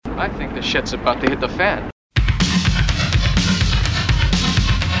I think the shit's about to hit the fan.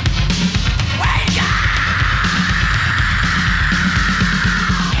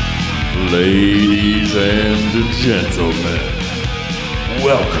 Ladies and gentlemen,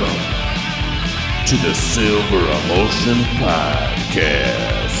 welcome to the Silver Emotion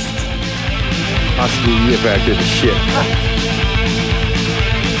Podcast. I'll school you back to the shit.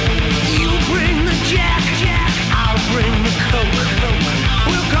 You bring the jack, I'll bring the coke.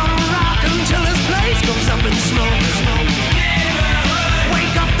 We're gonna rock until this place goes up in smoke.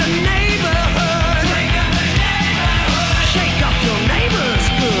 Wake up the neighborhood. Shake up your neighbors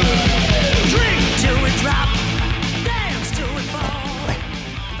good. Drink till we drop. Dance till we fall.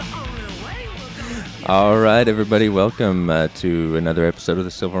 The only way we're gonna... All right, everybody, welcome to another episode of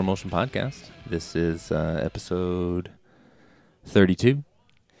the Silver Emotion Podcast. This is episode 32,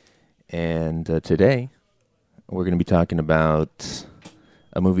 and today we're going to be talking about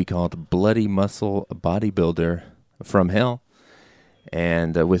a movie called Bloody Muscle Bodybuilder from Hell,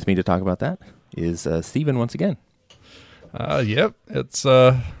 and with me to talk about that is Steven once again. Yep, it's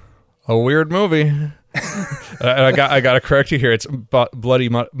a weird movie. I got to correct you here. It's Bloody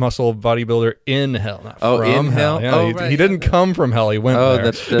Muscle Bodybuilder in Hell, not from in hell. Yeah, Right. He didn't come from hell. He went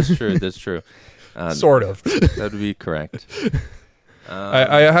there. That's true. That's true. Sort of. That would be correct.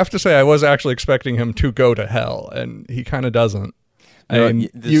 I have to say, I was actually expecting him to go to hell, and he kind of doesn't. No, I mean,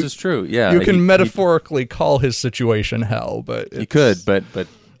 this is true. Yeah, you can metaphorically call his situation hell, but you could, but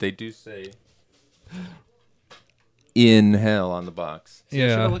they do say in hell on the box. See, I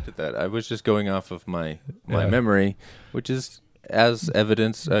should have looked at that. I was just going off of my memory, which is, as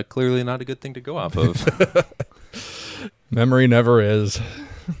evidence, clearly not a good thing to go off of. Memory never is.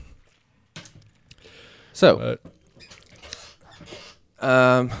 So,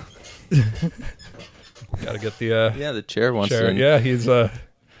 got to get the the chair wants chair. to. Yeah, he's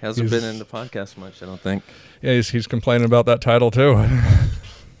Hasn't been in the podcast much, I don't think. Yeah, he's complaining about that title too.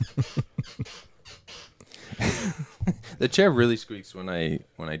 The chair really squeaks when I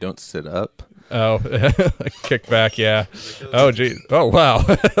don't sit up. Oh, kick back, yeah. Oh, gee. Oh, wow. I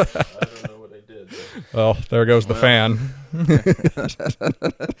don't know what I did. Well, there goes the fan.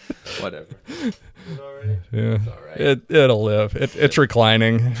 Whatever. Is it all right? Yeah, It's all right. it'll live. It's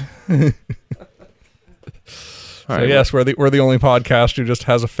reclining. All So right, yes, we're the only podcast who just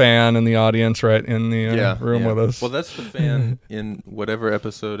has a fan in the audience, right in the room with us. Well, that's the fan in whatever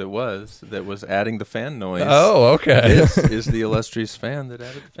episode it was that was adding the fan noise. Oh, okay. This is the illustrious fan that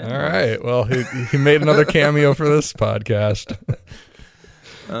added the fan All noise. right. Well, he made another cameo for this podcast.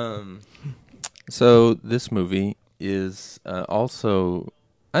 So this movie is also,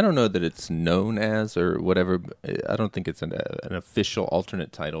 I don't know that it's known as or whatever. I don't think it's an official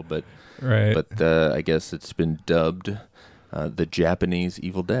alternate title, but Right. But I guess it's been dubbed the Japanese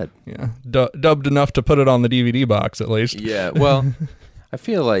Evil Dead. Yeah. Dubbed enough to put it on the DVD box, at least. Yeah. Well, I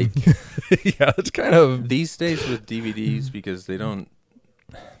feel like Yeah, it's kind of... these days with DVDs, because they don't,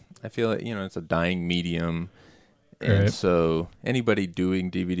 I feel like, it's a dying medium. And Right. so anybody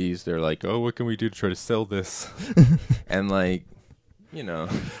doing DVDs, they're like, oh, what can we do to try to sell this? And like,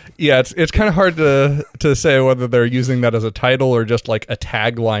 Yeah, it's kind of hard to say whether they're using that as a title or just like a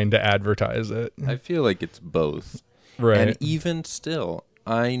tagline to advertise it. I feel like it's both. Right. And even still,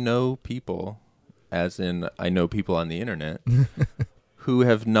 I know people, as in I know people on the internet, who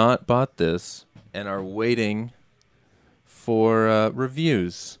have not bought this and are waiting for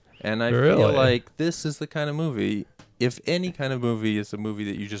reviews. And I Really? feel like this is the kind of movie, if any kind of movie is a movie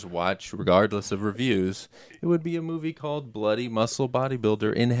that you just watch regardless of reviews, it would be a movie called Bloody Muscle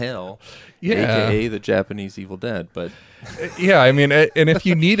Bodybuilder in Hell, a.k.a. the Japanese Evil Dead. But Yeah, I mean, and if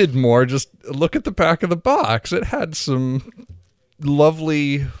you needed more, just look at the back of the box. It had some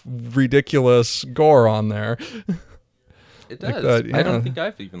lovely, ridiculous gore on there. it does. that, I yeah. don't think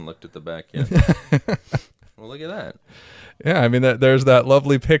I've even looked at the back yet. Well, look at that. Yeah, I mean, there's that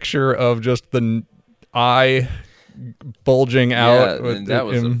lovely picture of just the eye bulging out. Yeah, and that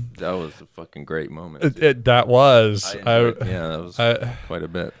was a fucking great moment. That was. That was quite a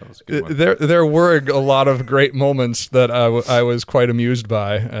bit. That was a good one. There were a lot of great moments that I was quite amused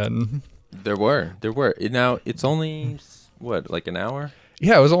by, and There were. Now it's only what, like an hour?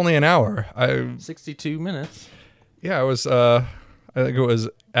 yeah, it was only an hour. 62 minutes. I was I think it was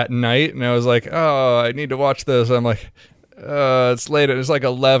at night, and I was like, oh, I need to watch this. I'm like, it's late. It's like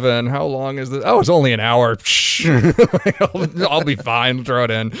 11. How long is this? Oh, it's only an hour. I'll be fine. Throw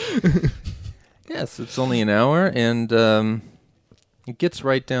it in. Yes, it's only an hour, and it gets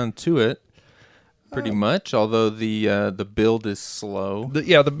right down to it, pretty much. Although the build is slow.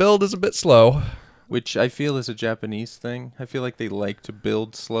 The build is a bit slow. which I feel is a Japanese thing. I feel like they like to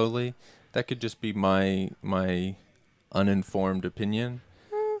build slowly. That could just be my uninformed opinion.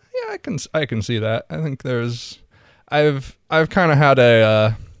 Yeah, I can see that. I think I've kind of had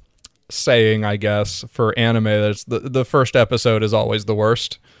a saying, I guess, for anime that's the first episode is always the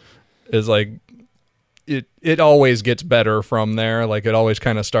worst. Is like it always gets better from there. Like it always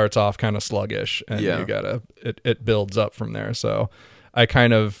kind of starts off kind of sluggish, and you gotta it builds up from there. So I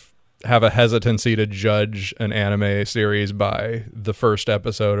kind of have a hesitancy to judge an anime series by the first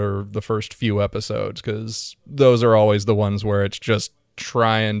episode or the first few episodes, because those are always the ones where it's just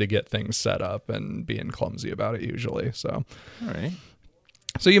trying to get things set up and being clumsy about it usually. So, all right.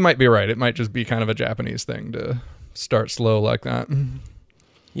 So you might be right. It might just be kind of a Japanese thing to start slow like that.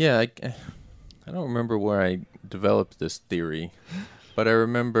 Yeah, I don't remember where I developed this theory, but I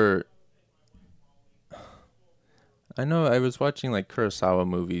remember. I know I was watching like Kurosawa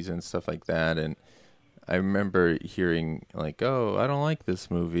movies and stuff like that, and I remember hearing like, "Oh, I don't like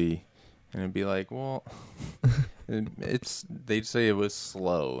this movie," and it'd be like, "Well, they'd say it was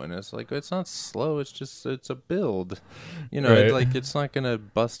slow," and it's like, it's not slow. It's a build, you know. Right. Like it's not gonna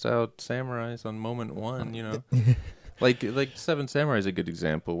bust out samurais on moment one, you know. Like Seven Samurai is a good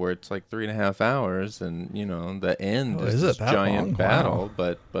example where it's like 3.5 hours, and you know the end is this giant long? battle,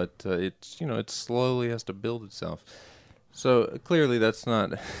 Wow. but it's it slowly has to build itself. So clearly that's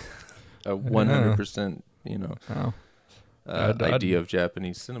not a 100% Oh. idea of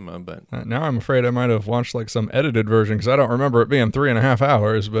Japanese cinema, but Now I'm afraid I might have watched like some edited version, because I don't remember it being 3.5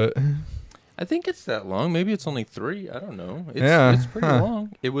 hours, but I think it's that long. Maybe it's only 3. I don't know. It's pretty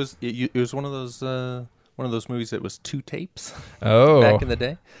long. It was one of those movies that was 2 tapes back in the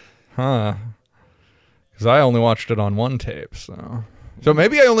day. Huh. Because I only watched it on 1 tape, so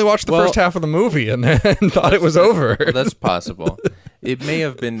maybe I only watched the first half of the movie and then thought it was over. Well, that's possible. It may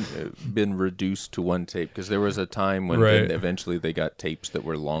have been reduced to 1 tape, because there was a time when Right. then eventually they got tapes that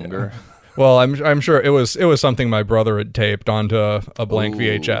were longer. Well, I'm sure it was something my brother had taped onto a blank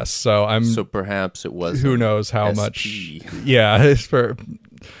VHS. So Perhaps it was. who knows how ST. much? Yeah,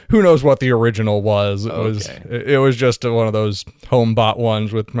 who knows what the original was? It was just one of those home bought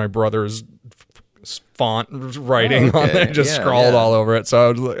ones with my brother's font writing on it, just scrawled all over it. So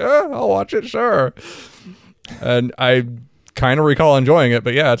I was like, I'll watch it, sure. And I kind of recall enjoying it,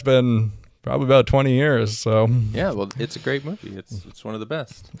 but yeah, it's been probably about 20 years. So yeah, well, it's a great movie. It's one of the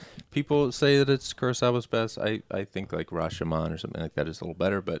best. People say that it's Kurosawa's best. I think like Rashomon or something like that is a little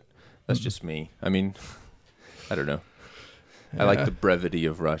better, but that's just me. I mean, I don't know. I like the brevity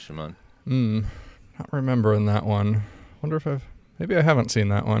of Rashomon. not remembering that one. Wonder if maybe I haven't seen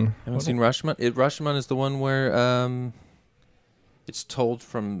that one. Haven't seen Rashomon? Rashomon is the one where it's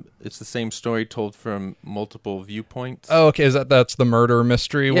the same story told from multiple viewpoints. Oh, okay. That's the murder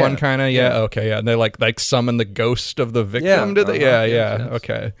mystery one kind of? Yeah. Yeah. Okay. Yeah. And they like summon the ghost of the victim. Yeah, Did they? uh-huh, Yeah. yes.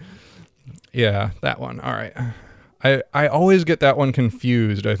 Okay. Yeah. That one. All right. I always get that one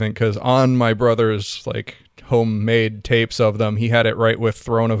confused, I think, because on my brother's like homemade tapes of them, he had it right with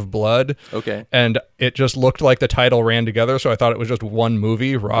Throne of Blood. Okay. And it just looked like the title ran together, so I thought it was just one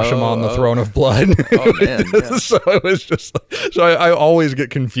movie, Rashomon, the Throne of Blood. Oh, man. Yeah. So it was just, I always get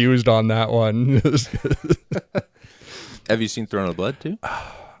confused on that one. Have you seen Throne of Blood too?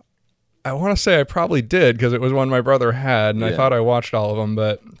 I want to say I probably did, because it was one my brother had, and I Yeah. thought I watched all of them,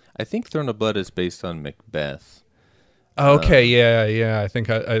 but... I think Throne of Blood is based on Macbeth. Okay, yeah. I think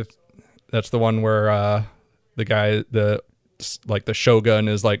I that's the one where the guy, the shogun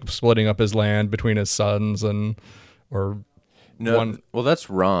is like splitting up his land between his sons No, well, that's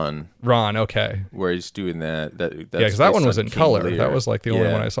Ron, okay. where he's doing that. That's Because that one based was on in King color. Lear. That was like the only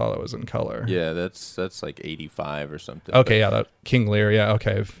Yeah. one I saw that was in color. Yeah, that's like 85 or something. Okay, yeah, that King Lear, yeah,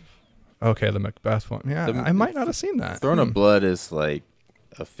 okay. Okay, the Macbeth one. Yeah, I might not have seen that. Throne of Blood is like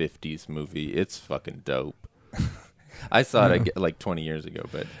a 50s movie. It's fucking dope. I saw it like 20 years ago,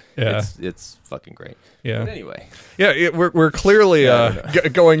 but Yeah. it's fucking great. Yeah. But anyway, We're clearly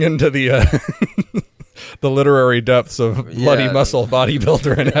going into the the literary depths of Bloody Muscle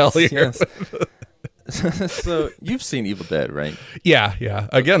Bodybuilder in hell here. Yes. So you've seen Evil Dead, right? Yeah.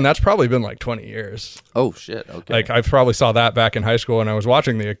 Again, that's probably been like 20 years. Oh shit. Okay. Like I probably saw that back in high school when I was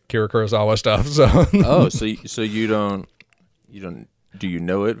watching the Akira Kurosawa stuff. So Oh, so you don't do you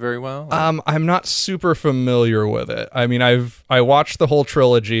know it very well? I'm not super familiar with it. I mean, I watched the whole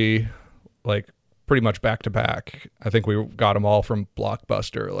trilogy like pretty much back to back. I think we got them all from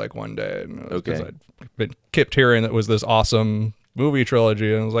Blockbuster like one day. And it was 'cause Okay. I'd kept hearing that it was this awesome movie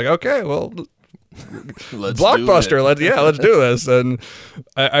trilogy, and I was like, okay, well, Blockbuster, let's do this. And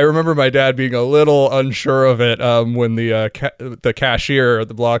I remember my dad being a little unsure of it when the cashier at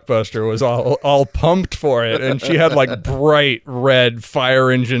the Blockbuster was all pumped for it, and she had like bright red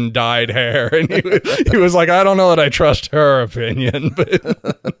fire engine dyed hair, and he was like, I don't know that I trust her opinion,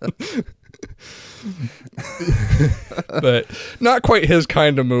 but not quite his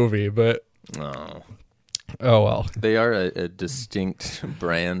kind of movie. But oh well, they are a distinct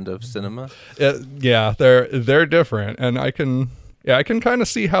brand of cinema. Yeah, they're different, and I can kind of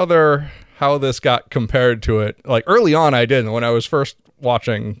see how this got compared to it. Like early on, I didn't. When I was first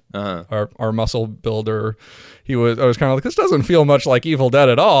watching our muscle builder, I was kind of like, this doesn't feel much like Evil Dead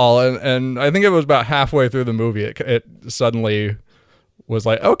at all, and I think it was about halfway through the movie it suddenly was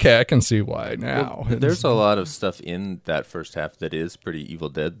like, okay, I can see why now. Well, there's a lot of stuff in that first half that is pretty Evil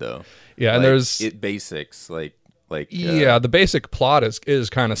Dead, though. Yeah, and there's basics like the basic plot is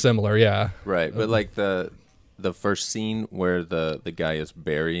kind of similar. Yeah, right. But like the first scene where the guy is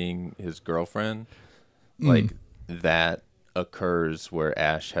burying his girlfriend, like that occurs where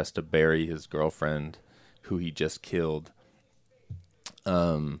Ash has to bury his girlfriend, who he just killed.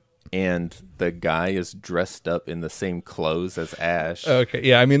 And the guy is dressed up in the same clothes as Ash. Okay,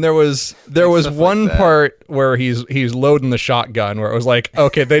 yeah. I mean, there was one part where he's loading the shotgun where it was like,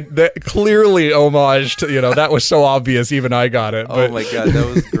 okay, they clearly homaged. That was so obvious. Even I got it. Oh my god,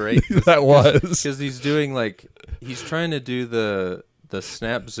 that was great. That was because he's doing he's trying to do the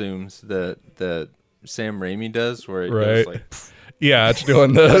snap zooms that Sam Raimi does, where it goes like. Yeah, it's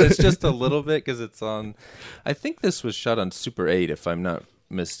doing but it's just a little bit because it's on. I think this was shot on Super 8, if I'm not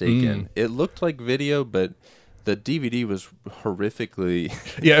mistaken. It looked like video, but the DVD was horrifically.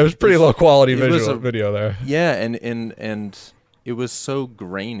 Yeah, it was pretty low quality video there. Yeah, and it was so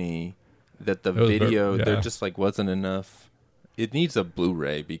grainy that the video there just wasn't enough. It needs a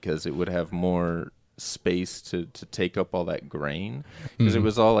Blu-ray because it would have more space to take up all that grain because it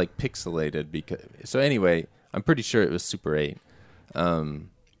was all pixelated. So anyway, I'm pretty sure it was Super 8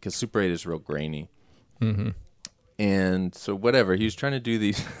 because Super 8 is real grainy. And so whatever, he was trying to do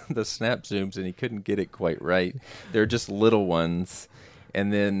the snap zooms and he couldn't get it quite right. They're just little ones.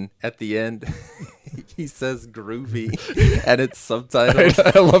 And then at the end, he says groovy and it's subtitles.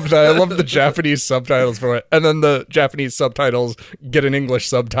 I love that. I love the Japanese subtitles for it. And then the Japanese subtitles get an English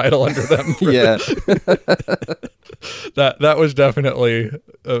subtitle under them. Yeah. That was definitely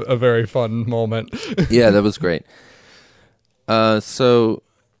a very fun moment. Yeah, that was great. So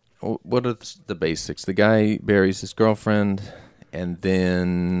what are the basics? The guy buries his girlfriend, and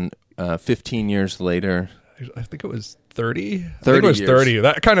then 15 years later... I think it was 30? 30 I think it was years. 30.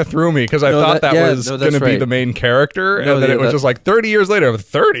 That kind of threw me, because I thought that was going to be the main character, and then it was just 30 years later.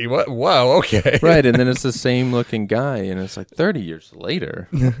 30? What? Wow, okay. Right, and then it's the same looking guy, and it's 30 years later.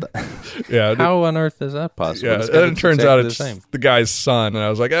 Yeah. How on earth is that possible? Yeah, and it turns out it's the guy's son, and I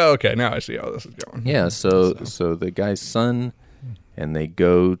was like, oh, okay, now I see how this is going. Yeah, so the guy's son... And they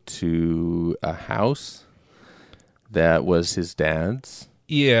go to a house that was his dad's.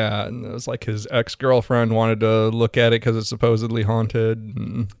 Yeah, and it was his ex-girlfriend wanted to look at it because it's supposedly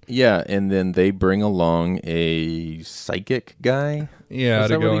haunted. Yeah, and then they bring along a psychic guy. Yeah, is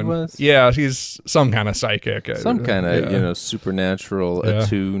that what he was? Yeah, he's some kind of psychic. Some kind of, supernatural,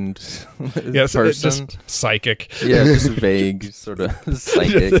 attuned person. Just psychic. Yeah, just vague sort of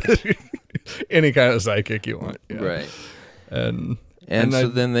psychic. Any kind of psychic you want. Yeah. Right. And so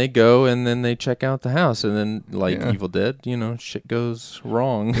then they go and then they check out the house, and then Evil Dead, shit goes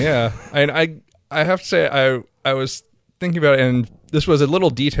wrong. Yeah, and I have to say I was thinking about it, and this was a little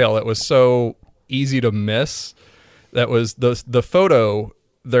detail that was so easy to miss. That was the photo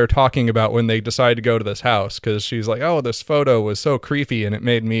they're talking about when they decide to go to this house, because she's like, oh, this photo was so creepy and it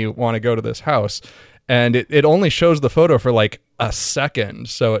made me want to go to this house, and it only shows the photo for a second,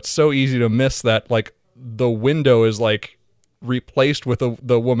 so it's so easy to miss that the window is replaced with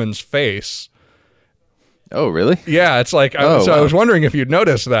the woman's face. Oh, really? Yeah, it's I was wondering if you'd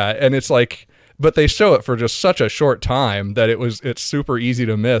noticed that, and it's but they show it for just such a short time that it's super easy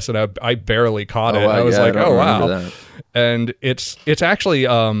to miss, and I barely caught it. Wow, I was I oh wow. That. And it's actually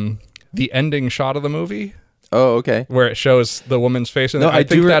the ending shot of the movie. Oh, okay. Where it shows the woman's face, and I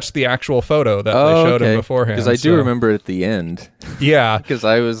think that's the actual photo that they showed him beforehand. Because I do remember at the end. Yeah, because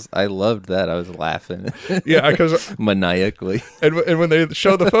I loved that. I was laughing. Yeah, because maniacally. And when they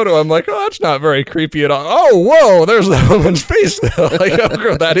show the photo, I'm like, oh, that's not very creepy at all. Oh, whoa, there's the woman's face though. Oh,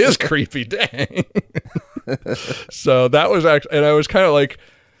 girl, that is creepy. Dang. So that was actually, and I was kind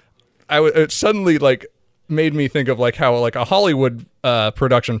of it suddenly made me think of like how like a Hollywood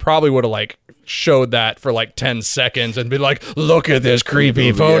production probably would have like showed that for like 10 seconds and be like, look at this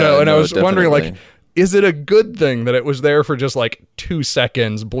creepy photo. And I was wondering like, is it a good thing that it was there for just like 2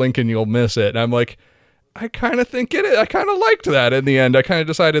 seconds, blink and you'll miss it? And I'm like, I kind of think it is. I kind of liked that in the end. I kind of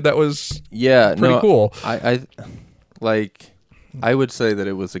decided that was pretty cool. I would say that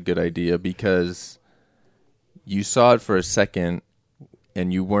it was a good idea because you saw it for a second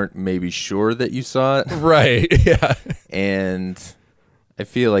and you weren't maybe sure that you saw it. Right, yeah. And I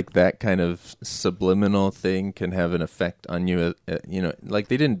feel like that kind of subliminal thing can have an effect on you. Like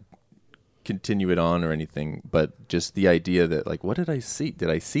they didn't continue it on or anything, but just the idea that like, what did I see? Did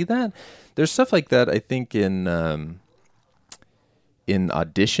I see that? There's stuff like that, I think, in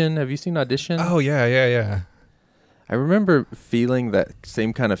Audition. Have you seen Audition? Oh, yeah. I remember feeling that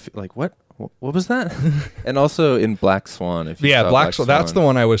same kind of like, what was that? And also in Black Swan. If you saw Black Swan. That's the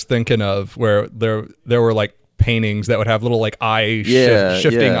one I was thinking of, where there were like paintings that would have little like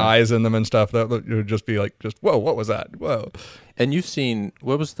shifting eyes in them and stuff. That would just be like, whoa, what was that? Whoa. And you've seen,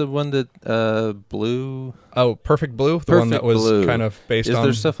 what was the one that Blue? Oh, Perfect Blue, the one that was kind of based on. Is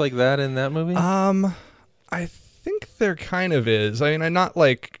there stuff like that in that movie? I think there kind of is. I mean, I'm not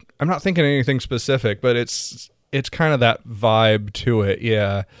thinking anything specific, but it's kind of that vibe to it,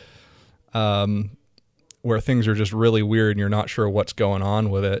 yeah. Where things are just really weird and you're not sure what's going on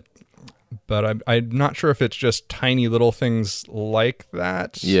with it. But I'm not sure if it's just tiny little things like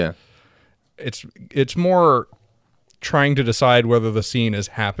that. Yeah. It's more trying to decide whether the scene is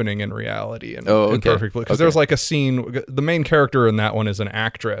happening in reality and perfectly. Because there's like a scene, the main character in that one is an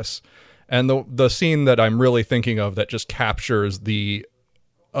actress. And the scene that I'm really thinking of that just captures the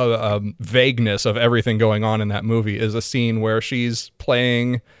vagueness of everything going on in that movie is a scene where she's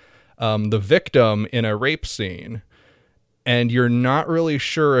playing the victim in a rape scene. And you're not really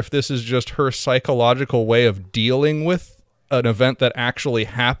sure if this is just her psychological way of dealing with an event that actually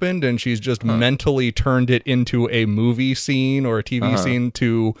happened, and she's just mentally turned it into a movie scene or a TV scene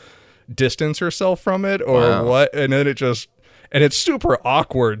to distance herself from it, or what. And then and it's super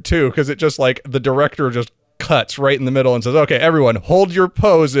awkward too, because it just like the director just cuts right in the middle and says, okay, everyone hold your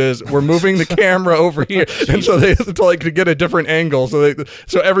poses, we're moving the camera over here. And so they to get a different angle, so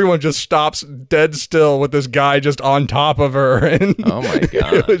everyone just stops dead still with this guy just on top of her, and oh my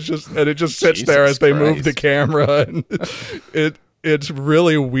god, it just sits there as they move the camera, and it's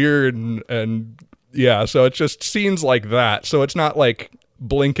really weird, and yeah, so it's just scenes like that. So it's not like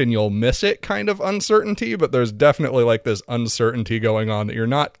blink and you'll miss it kind of uncertainty, but there's definitely like this uncertainty going on that you're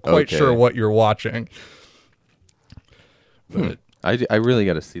not quite sure what you're watching. But I really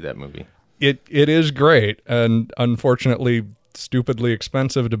got to see that movie. It is great, and unfortunately stupidly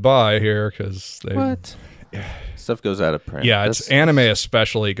expensive to buy here because stuff goes out of print. Yeah, it's anime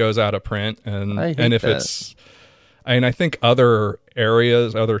especially goes out of print, and if that. I think other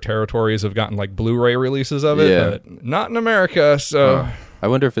territories have gotten like Blu-ray releases of it, but not in America. So I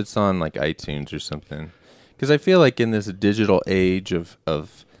wonder if it's on like iTunes or something, because I feel like in this digital age of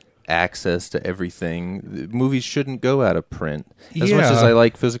access to everything, movies shouldn't go out of print. As much as I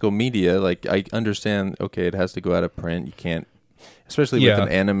like physical media, like I understand, okay, it has to go out of print. You can't, especially with an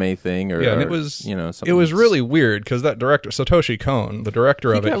anime thing, or and it was really weird because that director Satoshi Kon, the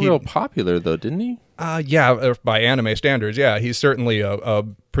director of it, he got real popular though, didn't he? By anime standards, yeah, he's certainly a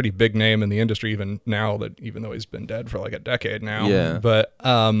pretty big name in the industry even now. Even though he's been dead for like a decade now, But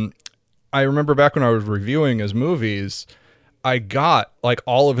I remember back when I was reviewing his movies, I got like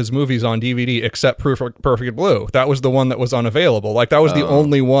all of his movies on DVD except Perfect Blue. That was the one that was unavailable. Like that was the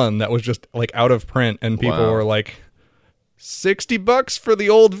only one that was just like out of print, and people were like, $60 for the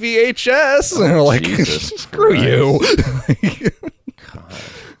old VHS, and they're like, screw you.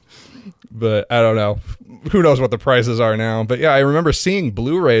 But I don't know. Who knows what the prices are now? But yeah, I remember seeing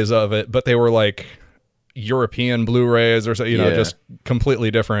Blu-rays of it, but they were like European Blu-rays or so, just completely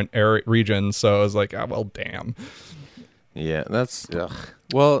different regions. So I was like, well, damn. Yeah, that's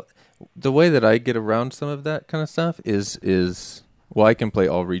well, the way that I get around some of that kind of stuff is I can play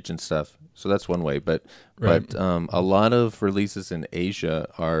all region stuff, so that's one way. But a lot of releases in Asia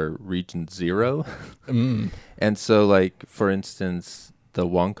are region 0, and so like for instance, the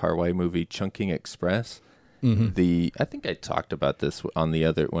Wong Kar-wai movie Chungking Express. I think I talked about this on the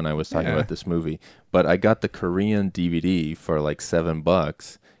other when I was talking about this movie, but I got the Korean DVD for like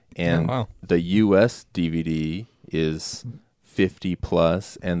 $7, and the US DVD is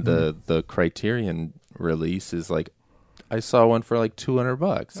 $50+, and the Criterion release is like, I saw one for like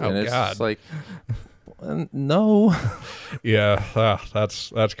 $200, and it's just like, no. Yeah,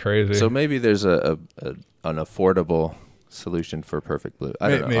 that's crazy. So maybe there's an affordable solution for Perfect Blue.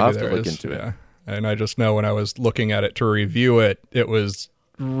 I don't know. I'll have to look into it. And I just know when I was looking at it to review it, it was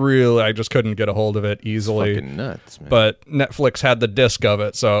really, I just couldn't get a hold of it easily. Fucking nuts, man. But Netflix had the disc of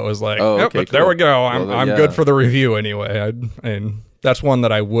it, so it was like, Oh, yep, okay, but there cool. we go. I'm Well, yeah. good for the review anyway. And that's one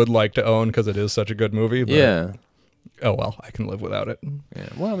that I would like to own because it is such a good movie. But, Yeah. oh well, I can live without it. Yeah.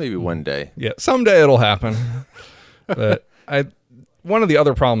 Well, maybe one day. Yeah, someday it'll happen. But one of the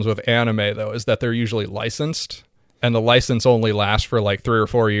other problems with anime though is that they're usually licensed, and the license only lasts for like 3 or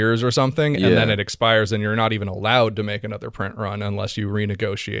 4 years or something, and then Yeah. it expires, and you're not even allowed to make another print run unless you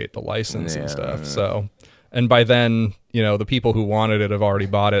renegotiate the license and Yeah. stuff. So, and by then, the people who wanted it have already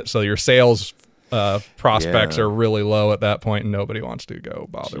bought it, so your sales prospects Yeah. are really low at that point, and nobody wants to go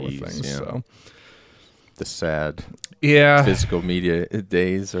bother with Jeez, things. yeah. So, The sad yeah, physical media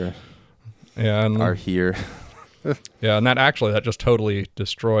days yeah, and are here. yeah, and that just totally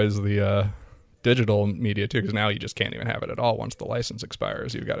destroys the digital media too, because now you just can't even have it at all once the license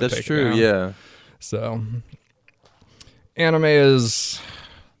expires. You've got to That's take true, it down. yeah. So, anime is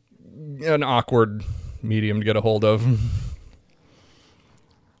an awkward medium to get a hold of.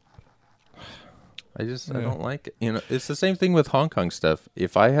 I don't like it. It's the same thing with Hong Kong stuff.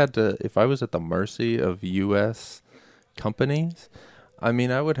 If I was at the mercy of U.S. companies, I mean,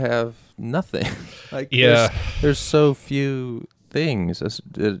 I would have nothing. Like, Yeah. there's so few things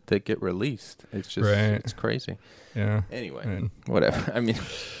that get released. It's just, Right. it's crazy. Yeah. Anyway, And- whatever. I mean,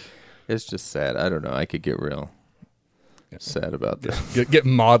 it's just sad. I don't know. I could get real sad about this. Get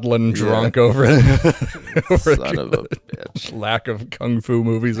maudlin Yeah. drunk over Son of a bitch. lack of kung fu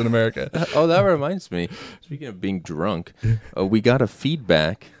movies in America. Oh, that reminds me. Speaking of being drunk, we got a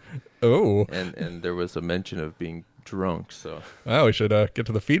feedback, Oh, and there was a mention of being drunk. So well, we should get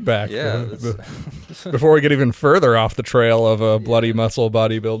to the feedback. yeah, Before we get even further off the trail of a bloody muscle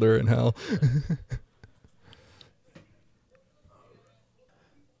bodybuilder in hell.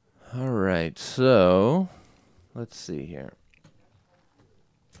 all right. So let's see here.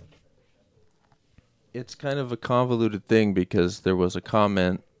 It's kind of a convoluted thing because there was a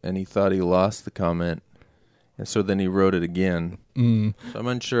comment and he thought he lost the comment, and so then he wrote it again. So I'm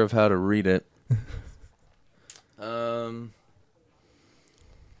unsure of how to read it.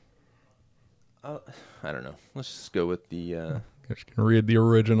 I don't know. Let's just go with the. Just gonna read the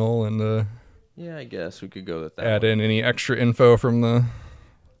original and Yeah, I guess we could go with that. add one. in any extra info from the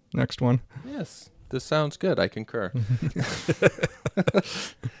next one. Yes, this sounds good. I concur.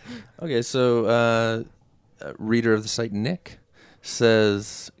 Okay, so reader of the site Nick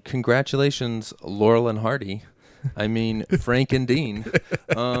says, "Congratulations, Laurel and Hardy. I mean Frank and Dean.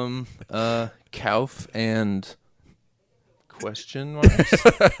 Kauf and question marks.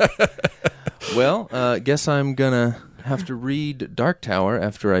 Well, guess I'm gonna have to read Dark Tower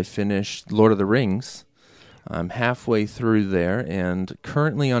after I finish Lord of the Rings. I'm halfway through there and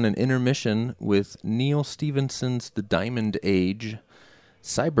currently on an intermission with Neil Stephenson's The Diamond Age.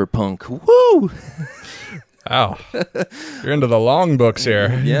 Cyberpunk. Woo! Wow. You're into the long books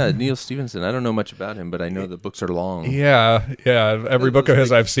here. Yeah, Neil Stephenson. I don't know much about him, but I know the books are long. Yeah. Every book of Those his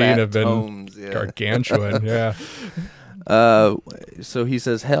big I've seen fat have been tomes, yeah. gargantuan. Yeah. So he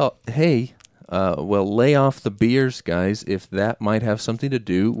says, hey, well, lay off the beers, guys, if that might have something to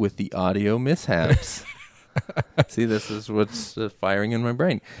do with the audio mishaps. See, this is what's firing in my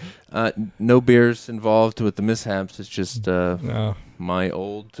brain. No beers involved with the mishaps. It's just No. my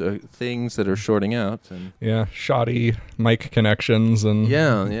old things that are shorting out. And Yeah. Shoddy mic connections and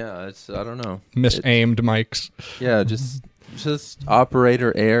yeah, it's, I don't know. misaimed mics. Yeah, just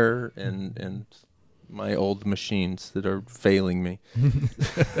operator error and my old machines that are failing me,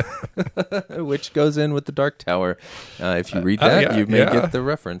 which goes in with the Dark Tower. If you read that, yeah, you may yeah. get the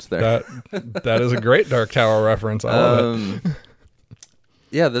reference there. That is a great Dark Tower reference. I love it.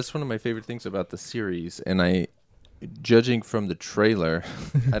 Yeah, that's one of my favorite things about the series, and judging from the trailer,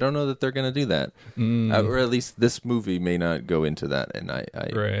 I don't know that they're going to do that, or at least this movie may not go into that, and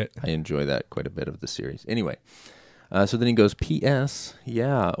I enjoy that quite a bit of the series. Anyway. So then he goes, P.S.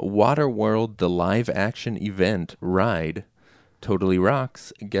 Yeah, Waterworld, the live-action event ride, totally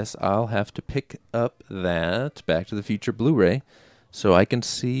rocks. Guess I'll have to pick up that Back to the Future Blu-ray so I can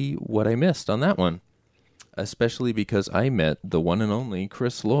see what I missed on that one, especially because I met the one and only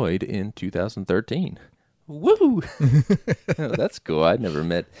Chris Lloyd in 2013. Woo! Oh, that's cool. I'd never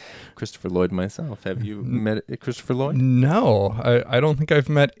met Christopher Lloyd myself. Have you met Christopher Lloyd? No, I don't think I've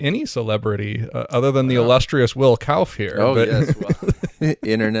met any celebrity other than the illustrious Will Kauf here. Oh, but yes. Well,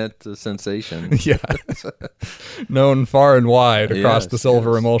 internet sensation. yeah, known far and wide across Yes, the Silver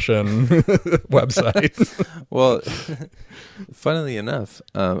yes. Emulsion website. Well, funnily enough,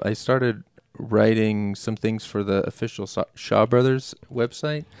 I started writing some things for the official Shaw Brothers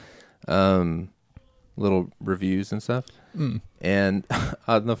website. little reviews and stuff. And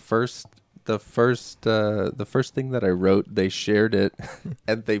on the first thing that I wrote, they shared it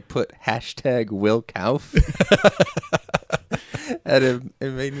and they put #Will Kauf. And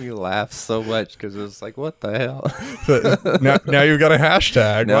it made me laugh so much because it was like, what the hell? now you've got a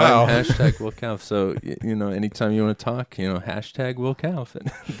hashtag. Now Wow. I'm #Will Kauf. So, anytime you want to talk, #Will Kauf.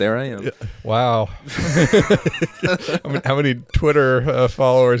 And there I am. Wow. How many Twitter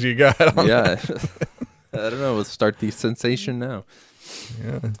followers you got? Yeah. I don't know. Let's start the sensation now.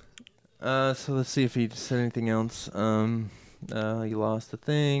 Yeah. So let's see if he said anything else. You lost the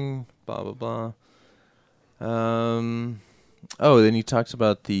thing. Blah blah blah. Then he talks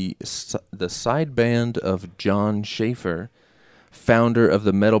about the side band of John Schaefer, founder of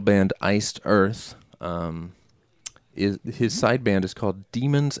the metal band Iced Earth. His side band is called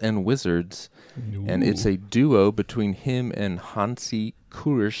Demons and Wizards, and it's a duo between him and Hansi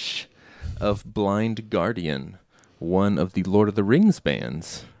Kursch of Blind Guardian, one of the Lord of the Rings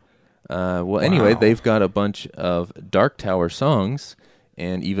bands. Anyway, they've got a bunch of Dark Tower songs,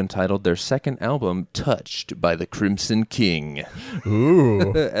 and even titled their second album "Touched by the Crimson King."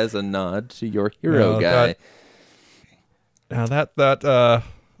 Ooh. As a nod to your hero guy. That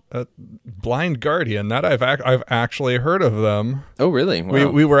Blind Guardian, that I've actually heard of them. Oh, really? Wow.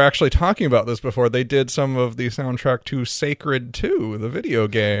 We were actually talking about this before. They did some of the soundtrack to Sacred 2, the video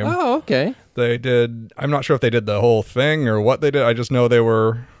game. Oh, okay. They did. I'm not sure if they did the whole thing or what they did. I just know they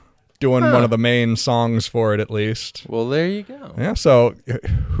were doing one of the main songs for it, at least. Well, there you go. Yeah, so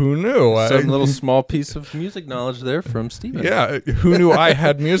who knew? Some little small piece of music knowledge there from Steven. Yeah, who knew I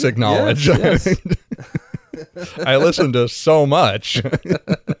had music knowledge? Yes. I listened to so much.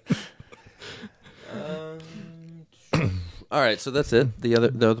 All right, so that's it. The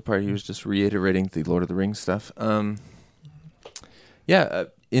other part, he was just reiterating the Lord of the Rings stuff. In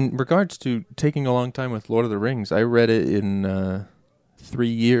regards to taking a long time with Lord of the Rings, I read it in 3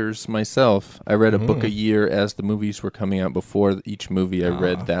 years myself. I read a book a year as the movies were coming out. Before each movie, I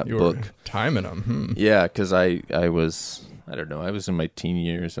read that you book. Were timing them. Yeah, because I was in my teen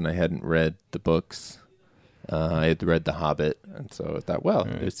years and I hadn't read the books. I had read The Hobbit, and so I thought, well,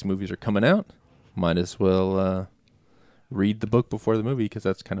 these movies are coming out. Might as well read the book before the movie because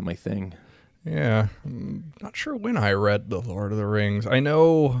that's kind of my thing. Yeah, I'm not sure when I read The Lord of the Rings. I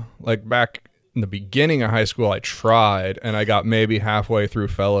know, like, back in the beginning of high school, I tried, and I got maybe halfway through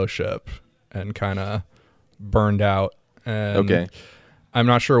Fellowship and kind of burned out. And Okay. I'm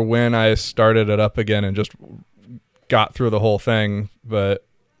not sure when I started it up again and just got through the whole thing, but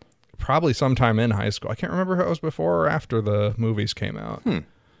probably sometime in high school. I can't remember if it was before or after the movies came out.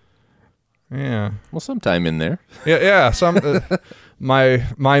 Yeah. Well, sometime in there. Yeah. Some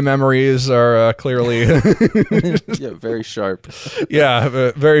my memories are clearly Yeah, very sharp.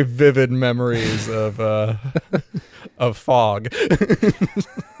 very vivid memories of fog.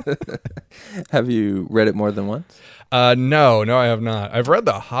 Have you read it more than once? No, I have not. I've read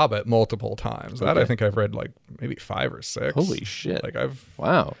The Hobbit multiple times. That Okay. I think I've read like maybe 5 or 6. Holy shit.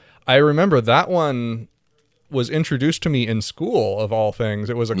 Wow. I remember that one was introduced to me in school, of all things.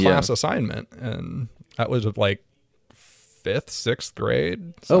 It was a class assignment, and that was like 5th, 6th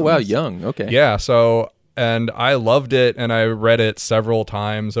grade. Oh, wow, young. Okay. Yeah, so, and I loved it, and I read it several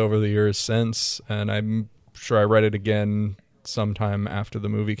times over the years since, and I'm sure I read it again sometime after the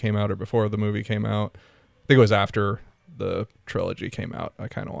movie came out or before the movie came out. I think it was after the trilogy came out. I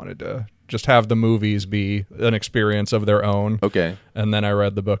kind of wanted to just have the movies be an experience of their own. Okay. And then I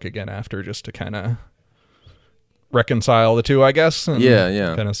read the book again after, just to kind of reconcile the two, I guess. And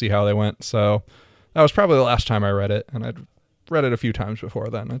Yeah. kind of see how they went. So that was probably the last time I read it, and I'd read it a few times before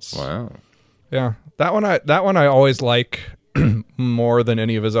then. Wow. Yeah. That one I always like more than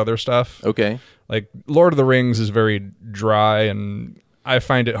any of his other stuff. Okay. Like, Lord of the Rings is very dry, and I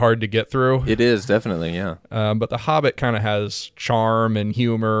find it hard to get through. It is, definitely, yeah. But The Hobbit kind of has charm and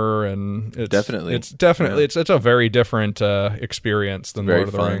humor, and it's Definitely. it's a very different experience than Very Lord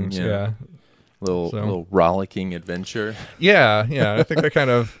of the fun, Rings. yeah. Yeah. Little rollicking adventure. Yeah. I think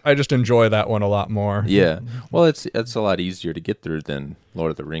I just enjoy that one a lot more. Yeah. Well, it's a lot easier to get through than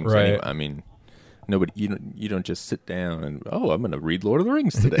Lord of the Rings. Right. Anyway. I mean, you don't just sit down and I'm going to read Lord of the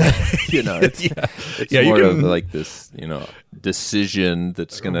Rings today. It's more of like this, decision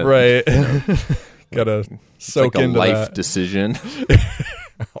that's going to Right. Gotta soak like a into life that. decision.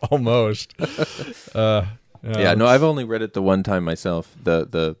 Almost. Yeah, no, I've only read it the one time myself,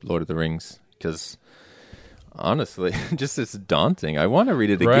 the Lord of the Rings, because honestly, just it's daunting. I want to read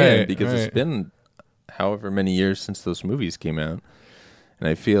it again because it's been however many years since those movies came out, and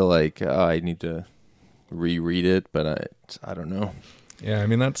I feel like I need to reread it, but I don't know. Yeah, I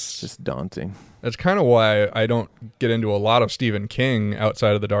mean that's just daunting. That's kind of why I don't get into a lot of Stephen King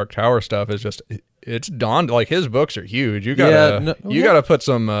outside of the Dark Tower stuff. Is just it's daunting. Like his books are huge. You gotta gotta put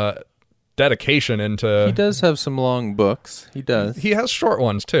some dedication into. He does have some long books. He does. He has short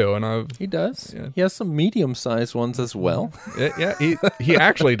ones too, and he does. Yeah. He has some medium-sized ones as well. Yeah, he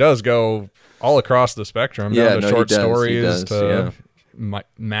actually does go all across the spectrum. Down to short stories to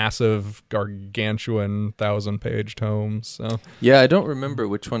massive, gargantuan 1,000-page tomes. So yeah, I don't remember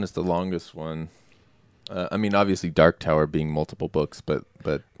which one is the longest one. I mean, obviously, Dark Tower being multiple books, but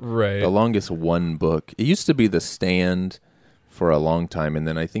right. The longest one book. It used to be The Stand for a long time, and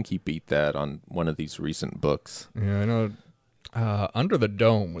then I think he beat that on one of these recent books. Yeah, I know. Under the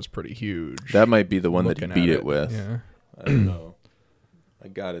Dome was pretty huge. That might be the one that he beat it with. Yeah. I don't know. I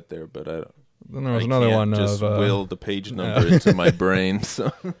got it there, but then there was another one. Just will the page number into my brain.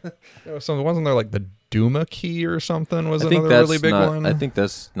 So wasn't there like the Duma Key or something? Was another really big one? I think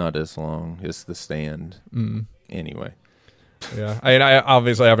that's not as long as The Stand. Anyway. Yeah, I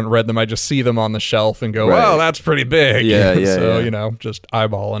obviously haven't read them. I just see them on the shelf and go, right. "Wow, that's pretty big." Yeah. So just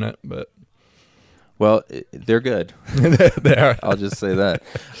eyeballing it. But well, they're good. They are. I'll just say that.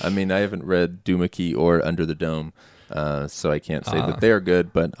 I mean, I haven't read Duma Key or Under the Dome, so I can't say that they're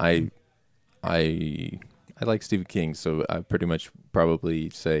good. But I like Stephen King, so I pretty much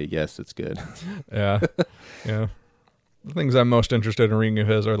probably say yes, it's good. Yeah. The things I'm most interested in reading of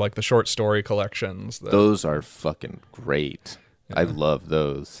his are like the short story collections. Those are fucking great. Yeah. I love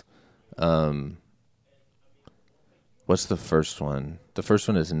those. What's the first one? The first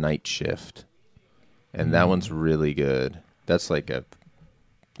one is Night Shift, and that one's really good. That's like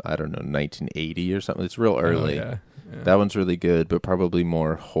 1980 or something. It's real early. Yeah. That one's really good, but probably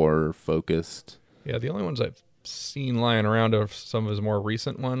more horror focused. Yeah, the only ones I've seen lying around are some of his more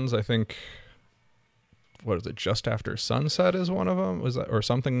recent ones. I think, what is it? Just After Sunset is one of them. Was that or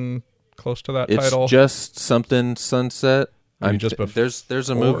something close to that title? It's just something Sunset. There's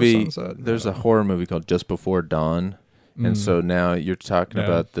a movie. Sunset? There's a horror movie called Just Before Dawn. And so now you're talking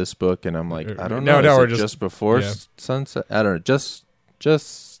about this book, and I'm like, I don't know. No, is it just before sunset? I don't know.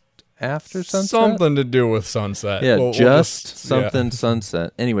 Just after sunset. Something to do with sunset. Yeah,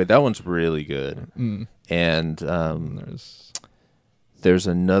 sunset. Anyway, that one's really good. And there's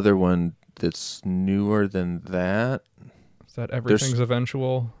another one that's newer than that. Is that Everything's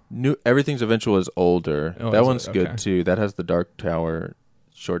Eventual? Everything's Eventual is older. Oh, that one's good too. That has the Dark Tower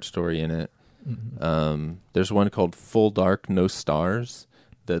short story in it. There's one called Full Dark, No Stars.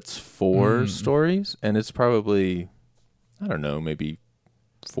 That's 4 stories, and it's probably, I don't know, maybe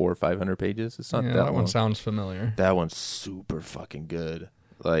 400 or 500 pages. It's not that long. That one sounds familiar. That one's super fucking good.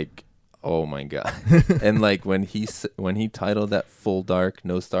 Like, oh my god! And like when he titled that Full Dark,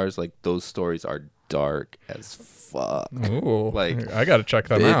 No Stars, like those stories are dark as fuck. Ooh, like I gotta check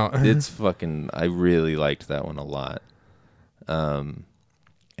them out. It's fucking. I really liked that one a lot.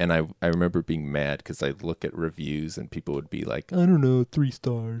 And I remember being mad because I'd look at reviews and people would be like, I don't know, 3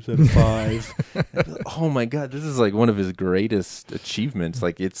 stars out of 5. Oh my god, this is like one of his greatest achievements.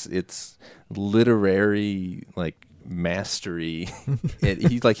 Like it's literary like mastery.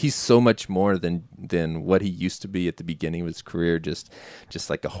 He's so much more than what he used to be at the beginning of his career. Just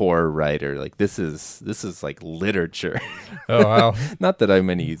like a horror writer. Like this is like literature. Oh wow! Not that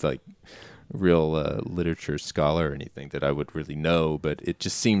I'm any like real literature scholar or anything that I would really know, but it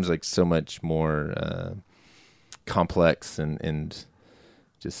just seems like so much more complex and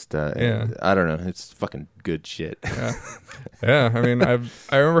just I don't know, it's fucking good shit. Yeah. I mean, I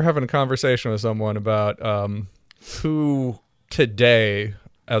remember having a conversation with someone about who today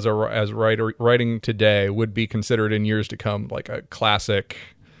as writing today would be considered in years to come like a classic.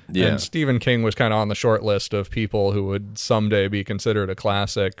 Yeah. And Stephen King was kind of on the short list of people who would someday be considered a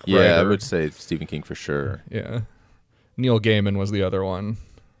classic writer. Yeah, I would say Stephen King for sure. Yeah. Neil Gaiman was the other one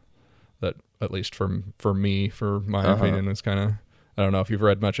that, at least for my opinion, was kind of, I don't know if you've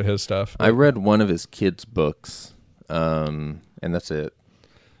read much of his stuff. I read one of his kids' books, and that's it.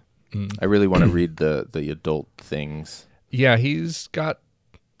 I really want to read the adult things. Yeah, he's got...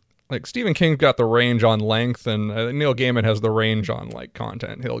 Like Stephen King's got the range on length, and Neil Gaiman has the range on like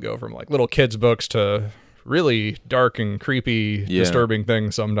content. He'll go from like little kids' books to really dark and creepy, disturbing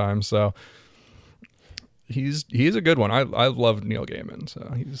things sometimes. So he's a good one. I love Neil Gaiman,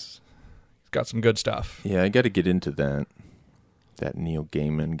 so he's got some good stuff. Yeah, I got to get into that Neil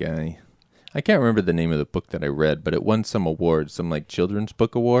Gaiman guy. I can't remember the name of the book that I read, but it won some award, some like children's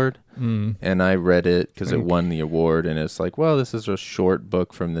book award. And I read it because it won the award. And it's like, well, this is a short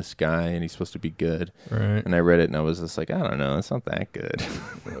book from this guy, and he's supposed to be good. Right. And I read it, and I was just like, I don't know, it's not that good.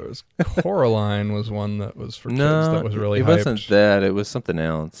 There was Coraline was one that was for kids that was really it hyped. wasn't that. It was something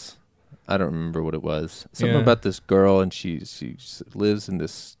else. I don't remember what it was. Something about this girl, and she lives in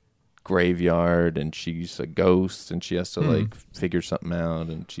this graveyard, and she's a ghost, and she has to like figure something out,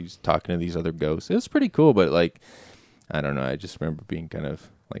 and she's talking to these other ghosts. It was pretty cool, but like, I don't know. I just remember being kind of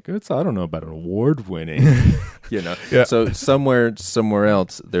like, I don't know about an award winning, you know. Yeah. So somewhere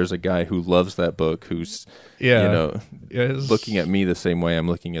else, there's a guy who loves that book, who's you know, looking at me the same way I'm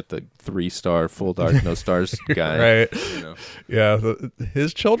looking at the 3-star full dark no stars guy. Right. You know? Yeah.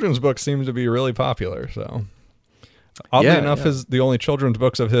 His children's books seem to be really popular. So oddly enough, the only children's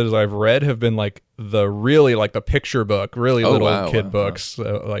books of his I've read have been like the picture book, really little kid books.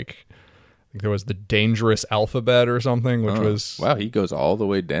 Like, I think there was The Dangerous Alphabet or something, which was... Wow, he goes all the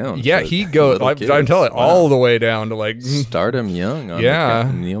way down. Yeah, he goes... I'm telling it, all the way down to like... Start him young on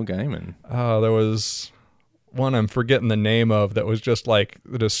Neil Gaiman. There was one I'm forgetting the name of that was just like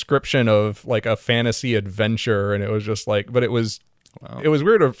the description of like a fantasy adventure, and it was just like... But it was... Wow. It was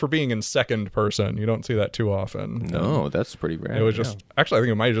weird for being in second person. You don't see that too often. No, that's pretty rare. It was just... Actually, I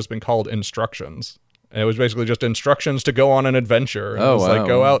think it might have just been called Instructions. And it was basically just instructions to go on an adventure. And it was like,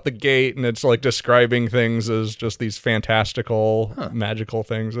 go out the gate, and it's like describing things as just these fantastical, magical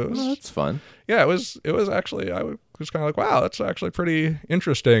things. It was, that's fun. Yeah, it was actually, I was kind of like, wow, that's actually pretty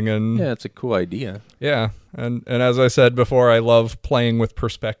interesting. And yeah, it's a cool idea. Yeah. And as I said before, I love playing with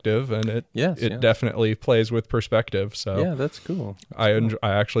perspective, and it definitely plays with perspective. So yeah, that's cool. I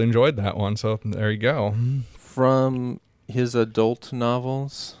actually enjoyed that one. So there you go. From his adult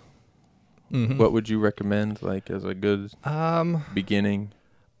novels, what would you recommend, like, as a good beginning?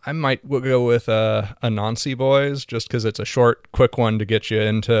 I might go with Anansi Boys, just because it's a short, quick one to get you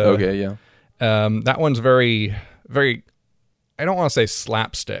into. Okay, yeah. That one's very, very, I don't want to say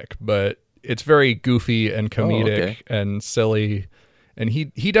slapstick, but it's very goofy and comedic and silly. And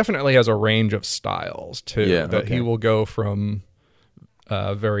he definitely has a range of styles, too, he will go from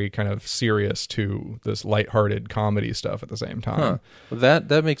very kind of serious to this lighthearted comedy stuff at the same time. Well,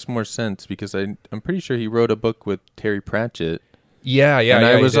 that makes more sense, because I'm pretty sure he wrote a book with Terry Pratchett. Yeah. And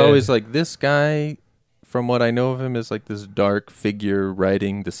I was always like, this guy, from what I know of him, is like this dark figure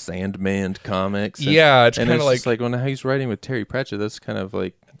writing the Sandman comics. And, it's kind of like... just like, when he's writing with Terry Pratchett, that's kind of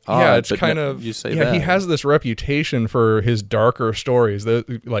like odd. Yeah, it's kind of... You say that. He has this reputation for his darker stories,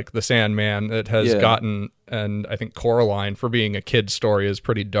 like the Sandman that has gotten... And I think Coraline, for being a kid's story, is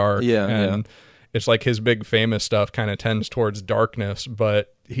pretty dark. And it's like his big famous stuff kind of tends towards darkness,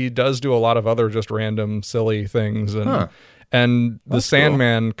 but he does do a lot of other just random silly things. And the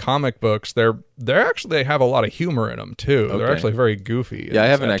Sandman comic books, they have a lot of humor in them too. Okay. They're actually very goofy. Yeah, I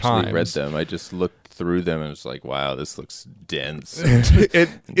haven't actually read them. I just looked through them and was like, wow, this looks dense.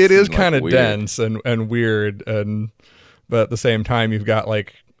 it is kind of dense and weird, but at the same time, you've got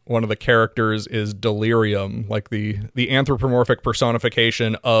like, one of the characters is delirium, like the anthropomorphic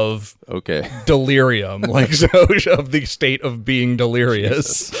personification of delirium, like so of the state of being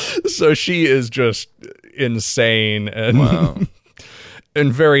delirious. Jesus. So she is just insane and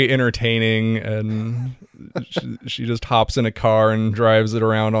and very entertaining, and she just hops in a car and drives it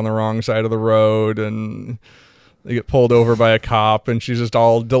around on the wrong side of the road, and they get pulled over by a cop, and she's just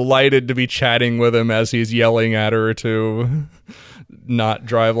all delighted to be chatting with him as he's yelling at her to not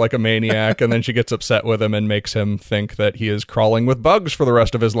drive like a maniac, and then she gets upset with him and makes him think that he is crawling with bugs for the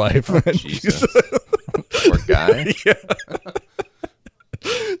rest of his life. Jesus. Poor guy.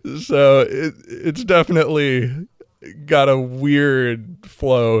 So it's definitely got a weird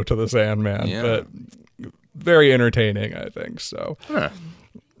flow to the Sandman, but very entertaining, I think. So,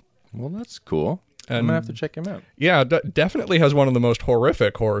 well, that's cool. I'm gonna have to check him out. Yeah, definitely has one of the most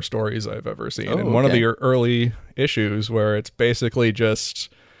horrific horror stories I've ever seen. In one of the early issues, where it's basically just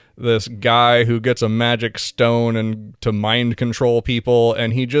this guy who gets a magic stone and to mind control people,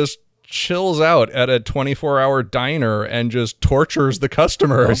 and he just chills out at a 24-hour diner and just tortures the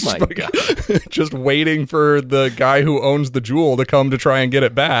customers. Oh my God. Just waiting for the guy who owns the jewel to come to try and get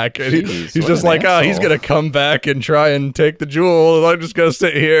it back. And Jeez, he's just like, he's going to come back and try and take the jewel. I'm just going to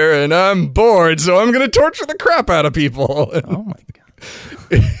sit here and I'm bored, so I'm going to torture the crap out of people. Oh my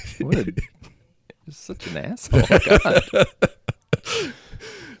God. Such an asshole. God.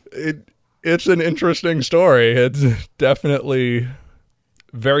 It's an interesting story. It's definitely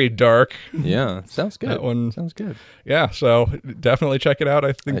very dark. Yeah, sounds good. That one sounds good. Yeah, so definitely check it out.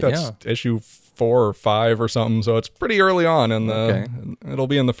 I think that's yeah. issue 4 or 5 or something. So it's pretty early on, and it'll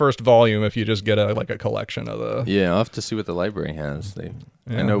be in the first volume if you just get a collection of the. Yeah, I'll have to see what the library has.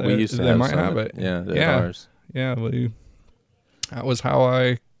 I know we used to they have might some have of it. Yeah, Yeah. ours. Yeah, that was how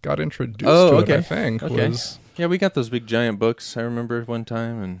I got introduced to okay. it. I think Okay. Yeah, we got those big giant books. I remember one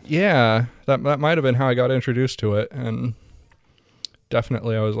time, and yeah, that might have been how I got introduced to it, and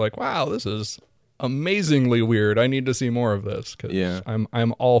definitely I was like, wow, this is amazingly weird. I need to see more of this because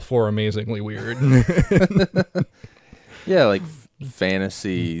I'm all for amazingly weird. yeah, like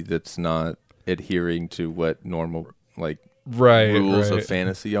fantasy that's not adhering to what normal rules of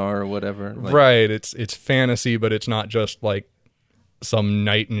fantasy are or whatever. Right. It's fantasy, but it's not just like some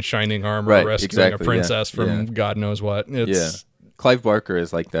knight in shining armor rescuing a princess from God knows what. Clive Barker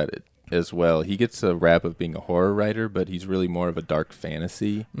is like that as well. He gets a rap of being a horror writer, but he's really more of a dark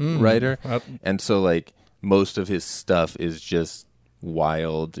fantasy writer. And so like most of his stuff is just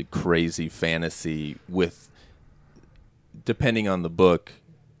wild, crazy fantasy with, depending on the book,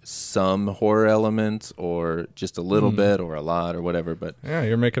 some horror elements or just a little bit or a lot or whatever. But yeah,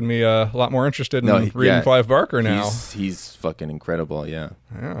 you're making me a lot more interested in reading Clive Barker now. He's fucking incredible. Yeah,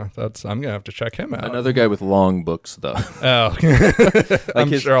 I'm gonna have to check him out. Another guy with long books though. Oh,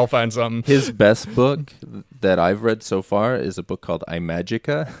 I'm sure I'll find something. His best book that I've read so far is a book called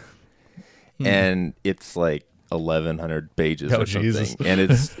Imagica, and it's like 1,100 pages or something, Jesus. and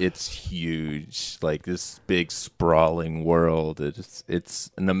it's huge, like this big sprawling world.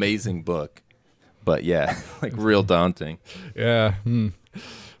 It's an amazing book, but yeah, like real daunting. Yeah.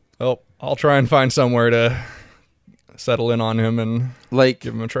 Well, I'll try and find somewhere to settle in on him and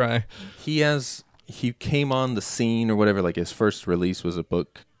give him a try. He came on the scene or whatever. Like his first release was a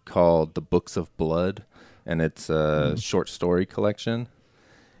book called The Books of Blood, and it's a short story collection,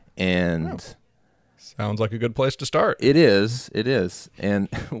 and. Sounds like a good place to start. It is. And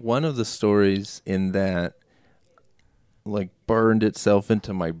one of the stories in that burned itself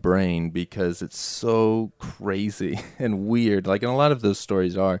into my brain because it's so crazy and weird. Like, and a lot of those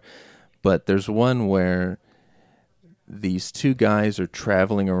stories are. But there's one where these two guys are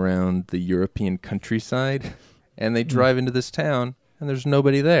traveling around the European countryside, and they drive into this town, and there's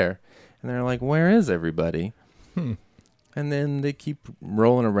nobody there. And they're like, where is everybody? And then they keep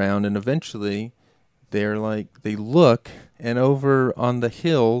rolling around, and eventually... they look, and over on the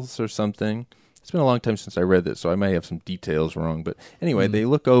hills or something, it's been a long time since I read this, so I may have some details wrong, but anyway, they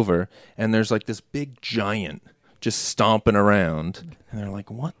look over, and there's like this big giant just stomping around, and they're like,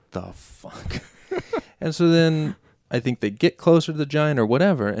 what the fuck? And so then I think they get closer to the giant or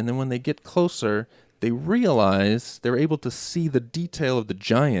whatever, and then when they get closer, they realize they're able to see the detail of the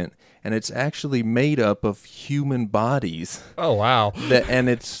giant, and it's actually made up of human bodies. Oh, wow. And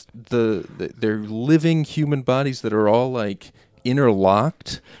it's they're living human bodies that are all like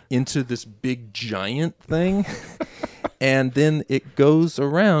interlocked into this big giant thing. And then it goes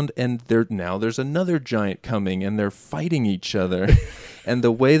around, and there's another giant coming, and they're fighting each other. And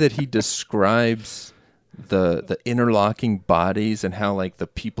the way that he describes the interlocking bodies and how like the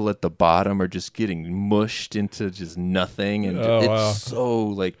people at the bottom are just getting mushed into just nothing, and it's so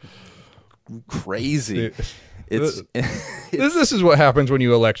like crazy. This is what happens when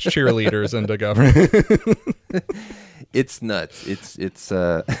you elect cheerleaders into government. It's nuts.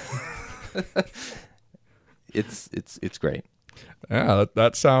 It's great. Yeah,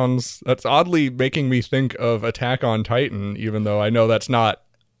 that's oddly making me think of Attack on Titan, even though I know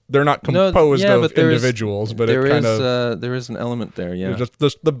they're not composed of individuals, but there is an element there. Yeah,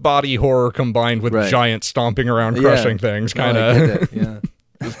 just the body horror combined with giants stomping around, crushing things, kind of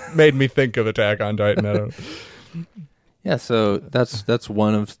made me think of Attack on Titan. I don't know. Yeah, so that's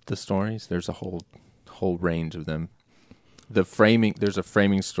one of the stories. There's a whole range of them. There's a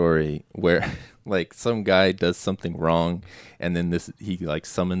framing story where like some guy does something wrong, and then he like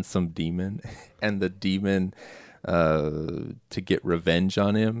summons some demon, and the demon to get revenge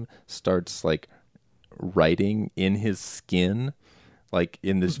on him starts like writing in his skin, like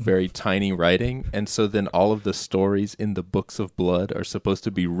in this very tiny writing, and so then all of the stories in the Books of Blood are supposed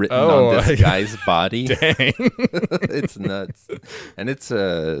to be written on this guy's body. Dang. It's nuts. And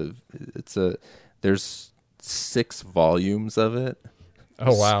there's 6 volumes of it.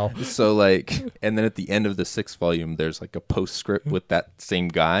 Oh, wow. So like, and then at the end of the 6th volume, there's like a postscript with that same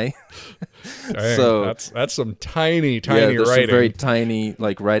guy. Dang, so that's some tiny there's writing. Some very tiny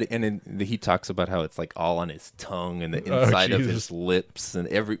like writing, and then he talks about how it's like all on his tongue and the inside of his lips and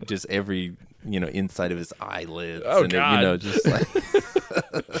every inside of his eyelids. Oh, and God. Just like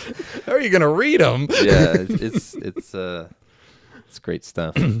how are you gonna read them? Yeah, It's great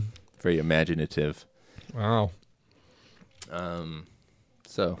stuff. Very imaginative. Wow.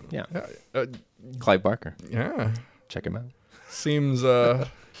 So, yeah. Uh, Clive Barker. yeah. Check him out. Seems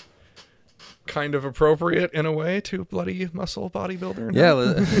kind of appropriate in a way to Bloody Muscle Bodybuilder. Yeah,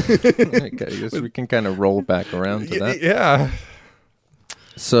 I guess we can kind of roll back around to that. Yeah.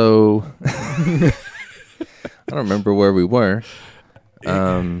 So, I don't remember where we were. Yeah,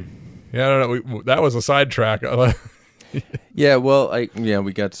 I don't know. That was a sidetrack. Yeah, well,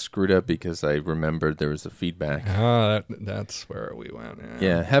 we got screwed up because I remembered there was a feedback. That's where we went.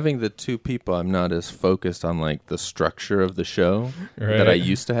 Yeah, having the two people, I'm not as focused on like the structure of the show Right. that I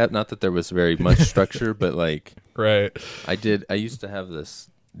used to have. Not that there was very much structure, but like Right. I used to have this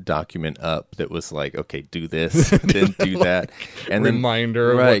document up that was like, okay, do this, then do that, and Reminder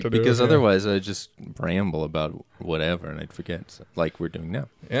then of what right to do, because yeah. otherwise I just ramble about whatever and I'd forget, like we're doing now.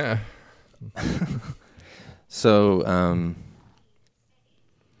 Yeah. So,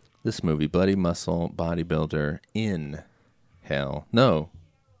 this movie, Bloody Muscle Bodybuilder, in hell. No.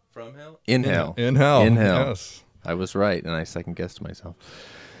 From hell? In hell. In hell. In hell. Yes. I was right, and I second-guessed myself.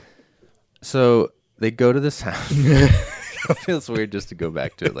 So, they go to this house. It feels weird just to go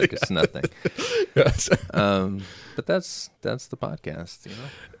back to it like it's nothing. Yes. But that's the podcast, you know?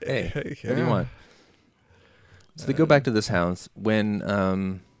 Hey, what do you want? So, they go back to this house.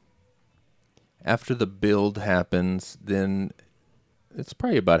 When, after the build happens, then it's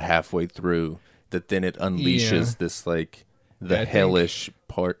probably about halfway through that then it unleashes this like the hellish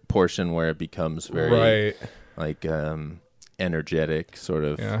portion where it becomes very like energetic, sort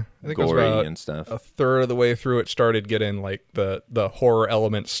of Yeah. I think it was gory about and stuff. a third of the way through it started getting like the horror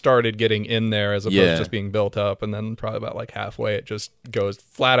element started getting in there as opposed to just being built up, and then probably about like halfway it just goes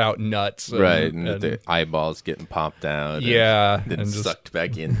flat out nuts. And the eyeballs getting popped out. Yeah. And then and just sucked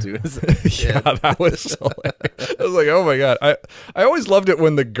back into his yeah, that was hilarious. I was like, oh my god. I always loved it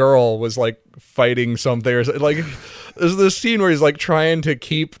when the girl was like fighting something or like there's this scene where he's like trying to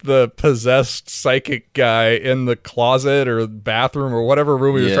keep the possessed psychic guy in the closet or bathroom or whatever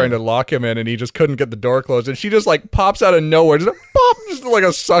room he was trying to lock him in, and he just couldn't get the door closed, and she just like pops out of nowhere, just pop, just like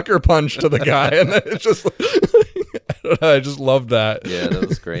a sucker punch to the guy, and then it's just I don't know, I just loved that. Yeah, that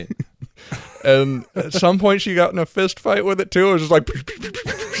was great. And at some point she got in a fist fight with it too. It was just like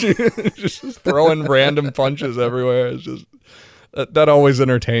just throwing random punches everywhere. It's just that always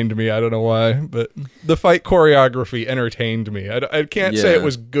entertained me. I don't know why, but the fight choreography entertained me. I can't say it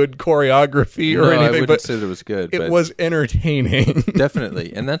was good choreography or anything, I wouldn't but say that it was good. it was entertaining.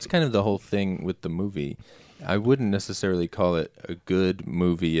 Definitely. And that's kind of the whole thing with the movie. I wouldn't necessarily call it a good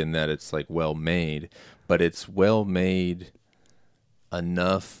movie in that it's like well made, but it's well made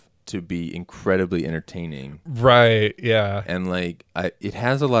enough to be incredibly entertaining. Right, yeah. And like it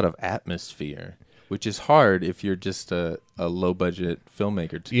has a lot of atmosphere, which is hard if you're just a low budget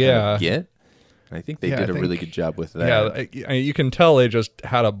filmmaker to kind of get. And I think they did a really good job with that. Yeah, you can tell they just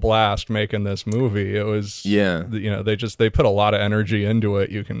had a blast making this movie. It was they put a lot of energy into it.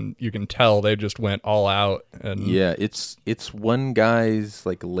 You can tell they just went all out. And it's one guy's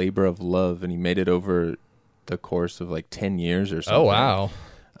like labor of love, and he made it over the course of like 10 years or something. Oh wow.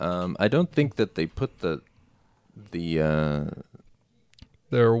 I don't think that they put the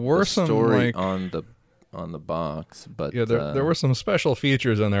there were some story like on the box, but there were some special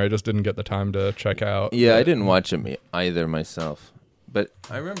features in there I just didn't get the time to check out. Yeah, I didn't watch them either myself, but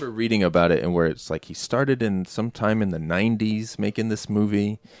I remember reading about it and where it's like he started in sometime in the 90s making this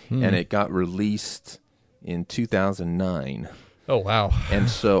movie, and it got released in 2009. Oh wow. And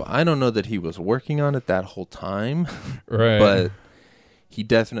so I don't know that he was working on it that whole time, right? But he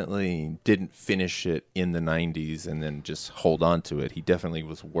definitely didn't finish it in the 90s and then just hold on to it. He definitely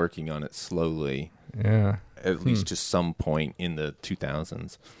was working on it slowly. Yeah. At least to some point in the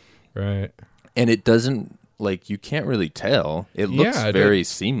 2000s. Right. And it doesn't, like, you can't really tell. It looks very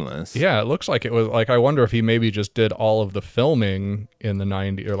seamless. Yeah, it looks like it was, like, I wonder if he maybe just did all of the filming in the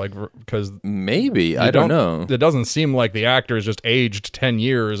 90s, or like, because... Maybe, I don't know. It doesn't seem like the actors just aged 10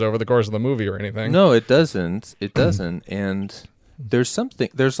 years over the course of the movie or anything. No, it doesn't. It doesn't. And... There's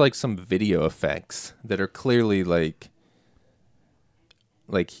like some video effects that are clearly like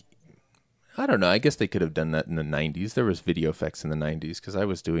I don't know. I guess they could have done that in the 90s. There was video effects in the 90s because I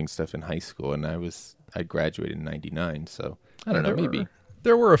was doing stuff in high school and I graduated in 99. So I don't know. Maybe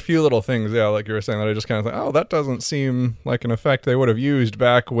there were a few little things, like you were saying, that I just kind of thought, oh, that doesn't seem like an effect they would have used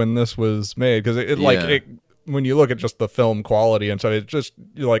back when this was made, because when you look at just the film quality and stuff, it's just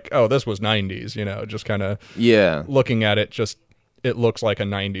you're like, oh, this was 90s. Just kind of looking at it, it looks like a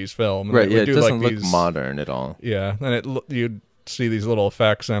 90s film. Right, it doesn't look modern at all. Yeah, and you'd see these little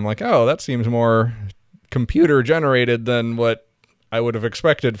effects, and I'm like, oh, that seems more computer-generated than what I would have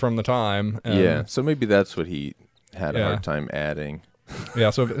expected from the time. And, yeah, so maybe that's what he had a Yeah. hard time adding. Yeah,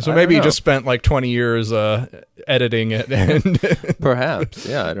 so don't maybe he know. just spent like 20 years editing it, and Perhaps,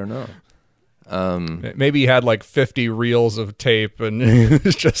 yeah, I don't know. maybe he had like 50 reels of tape, and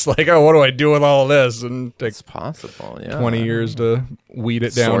it's just like, oh, what do I do with all this? And take It's possible, yeah. 20 years to weed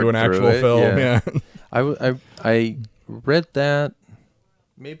it down Sort to an through actual it, film. yeah. Yeah. I read that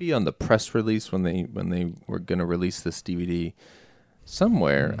maybe on the press release when they were going to release this DVD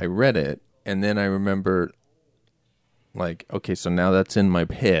somewhere. I read it, and then I remember, like, okay, so now that's in my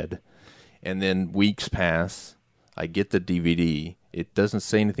head, and then weeks pass. I get the DVD. It doesn't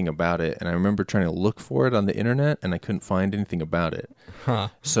say anything about it, and I remember trying to look for it on the internet, and I couldn't find anything about it. Huh.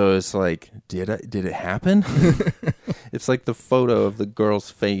 So it's like, did it happen? It's like the photo of the girl's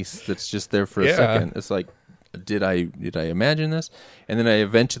face that's just there for a Yeah. second. It's like, did I imagine this? And then I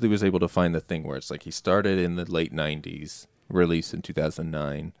eventually was able to find the thing where it's like he started in the late 90s, released in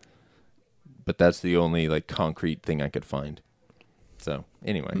 2009. But that's the only like concrete thing I could find. So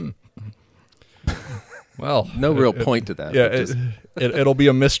anyway, Well, no real point to that. Yeah, but just- it'll be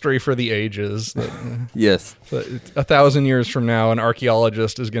a mystery for the ages. yes. But 1,000 years from now, an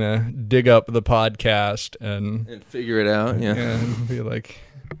archaeologist is going to dig up the podcast and Figure it out. Yeah. and be like,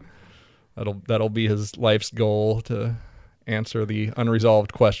 that'll be his life's goal, to answer the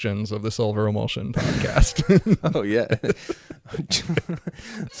unresolved questions of the Silver Emulsion podcast. Oh yeah.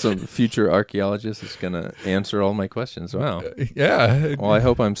 Some future archaeologist is gonna answer all my questions. Wow. Yeah, Well, I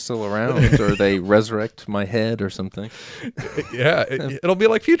hope I'm still around, or they resurrect my head or something. yeah. It'll be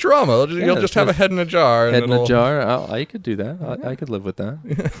like Futurama. You'll just have a head in a jar. And Head in a it'll- jar. I could do that. I could live with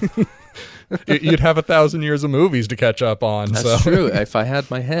that. You'd have 1,000 years of movies to catch up on. That's so true. If I had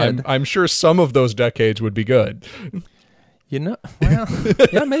my head, I'm sure some of those decades would be good. you know. Well,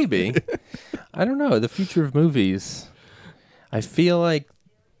 yeah, maybe. I don't know. The future of movies. I feel like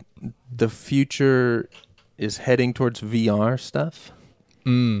the future is heading towards VR stuff.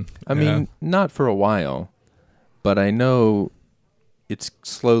 I mean, not for a while, but I know it's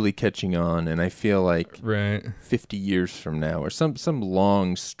slowly catching on, and I feel like Right. 50 years from now, or some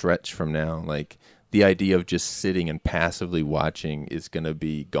long stretch from now, like the idea of just sitting and passively watching is going to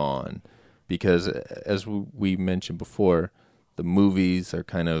be gone, because as we mentioned before, the movies are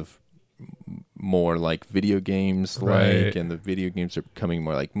kind of more like video games, Right. like, and the video games are becoming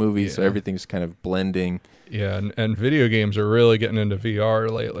more like movies, so Yeah. everything's kind of blending. Yeah, and video games are really getting into VR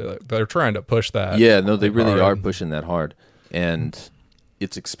lately. Like, they're trying to push that. Yeah, no, they really are hard. pushing that hard, and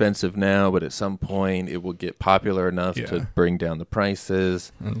it's expensive now, but at some point it will get popular enough Yeah. to bring down the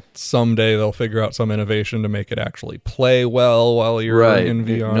prices. And someday they'll figure out some innovation to make it actually play well while you're in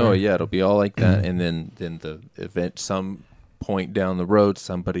VR. No, yeah, it'll be all like that, and then the event, some point down the road,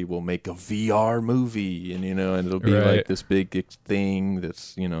 somebody will make a VR movie, and and it'll be Right. like this big thing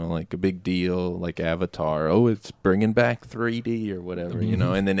that's like a big deal, like Avatar. Oh, it's bringing back 3D or whatever,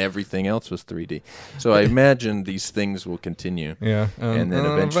 and then everything else was 3D. So I imagine these things will continue. Yeah, And then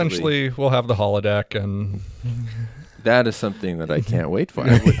eventually- we'll have the holodeck, and That is something that I can't wait for.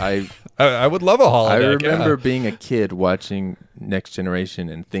 I would love a I holodeck. remember being a kid watching Next Generation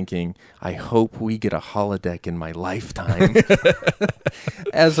and thinking, I hope we get a holodeck in my lifetime.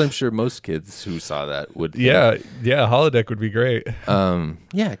 As I'm sure most kids who saw that would think. Yeah, holodeck would be great.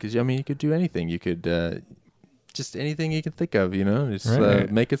 Yeah, because, you could do anything. You could, just anything you could think of, just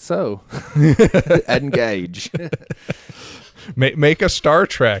Right. make it so. Engage. Make a Star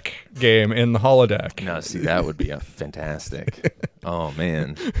Trek game in the holodeck. No, see, that would be fantastic. Oh,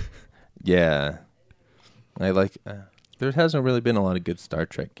 man. Yeah. I like... there hasn't really been a lot of good Star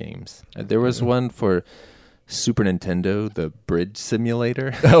Trek games. There was one for Super Nintendo, the Bridge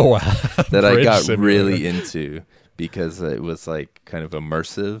Simulator, Oh wow, that I Bridge got Simulator. really into because it was like kind of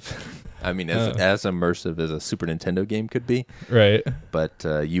immersive. I mean, as immersive as a Super Nintendo game could be. Right. But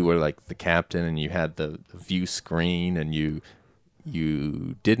you were like the captain, and you had the view screen, and you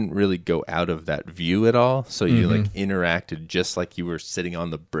didn't really go out of that view at all. So you like interacted just like you were sitting on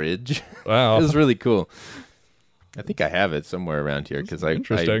the bridge. Wow. It was really cool. I think I have it somewhere around here because I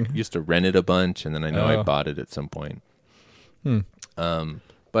Interesting. used to rent it a bunch, and then I know I Oh. bought it at some point.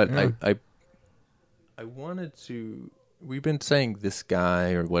 But Yeah. I wanted to. We've been saying this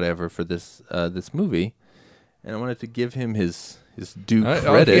guy or whatever for this this movie, and I wanted to give him his due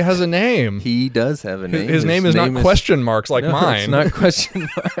credit. He has a name. He does have a name. His name is not question marks like No, mine. It's not question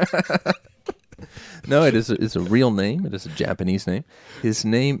mark. No, it's a real name. It is a Japanese name. His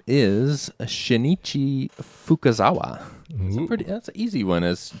name is Shinichi Fukazawa. That's an easy one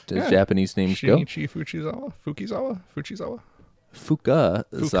as Japanese names go. Shinichi Fukazawa.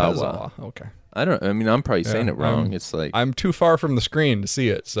 Fukazawa. Okay. I mean, I'm probably saying it wrong. It's like I'm too far from the screen to see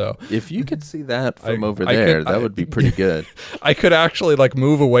it, so if you could see that from over I there, could- that would be pretty good. I could actually like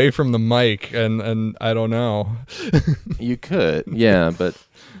move away from the mic, and I don't know. You could, yeah, but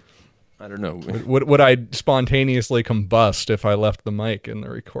I don't know. Would I spontaneously combust if I left the mic in the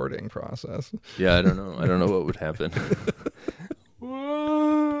recording process? Yeah, I don't know. I don't know what would happen.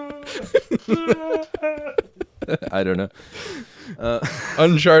 I don't know.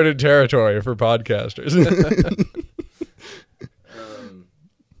 Uncharted territory for podcasters.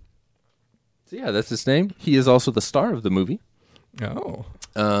 So yeah, that's his name. He is also the star of the movie. Oh,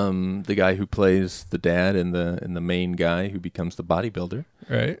 The guy who plays the dad and the main guy who becomes the bodybuilder.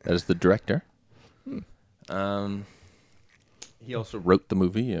 right. That is the director. He also wrote the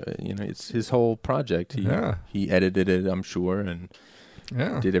movie. It's his whole project. He edited it, I'm sure, and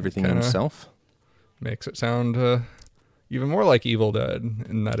Yeah, did everything kinda himself. makes it sound even more like Evil Dead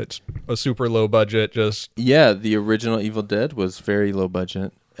in that it's a super low budget. Just Yeah, the original Evil Dead was very low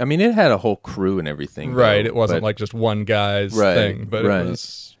budget. I mean, it had a whole crew and everything. right. though, It wasn't but- like just one guy's Right, thing, but right. it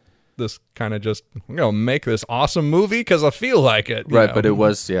was this kind of just make this awesome movie because I feel like it. you Right, know? but it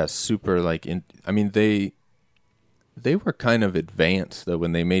was super like I mean they were kind of advanced though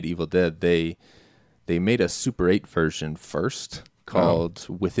when they made Evil Dead. They made a Super 8 version first called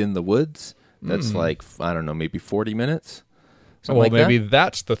Within the Woods. That's like I don't know, maybe 40 minutes. Something Well, like maybe that.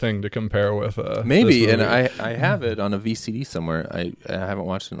 that's the thing to compare with. Maybe, this and movie. I have it on a VCD somewhere. I haven't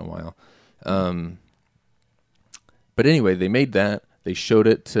watched it in a while. But anyway, they made that. They showed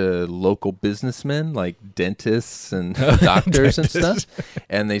it to local businessmen like dentists and doctors and stuff.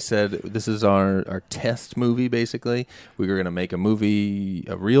 And they said, this is our test movie, basically. We were going to make a movie,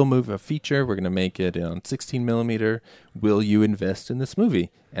 a real movie, a feature. We're going to make it on 16 millimeter. Will you invest in this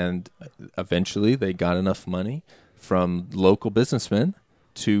movie? And eventually they got enough money from local businessmen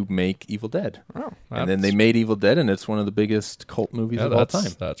to make Evil Dead. Oh, And then they made Evil Dead, and it's one of the biggest cult movies of all time.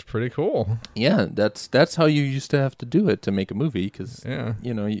 That's pretty cool. Yeah, that's how you used to have to do it to make a movie, because Yeah.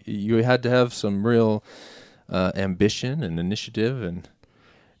 you had to have some real ambition and initiative. And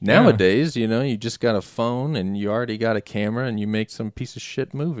nowadays, you just got a phone and you already got a camera and you make some piece of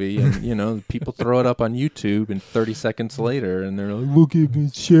shit movie, and people throw it up on YouTube, and 30 seconds later, and they're like, "Look at me,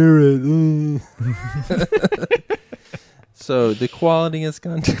 share it." So the quality has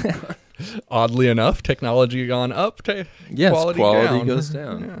gone down. Oddly enough, technology gone up. Yes, quality down. goes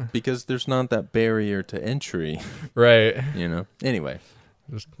down Yeah. because there's not that barrier to entry. Right. Anyway,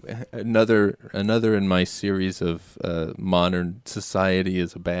 another in my series of modern society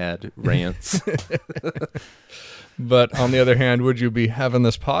is a bad rants. But on the other hand, would you be having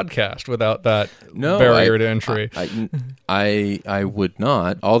this podcast without that No, barrier to entry? I would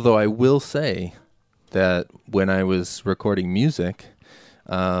not. Although I will say that when I was recording music,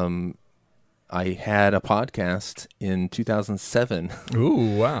 I had a podcast in 2007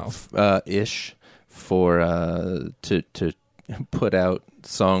 Ooh, wow. ish for to put out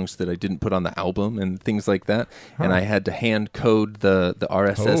songs that I didn't put on the album and things like that. And I had to hand code the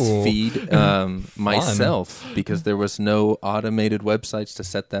RSS feed myself because there was no automated websites to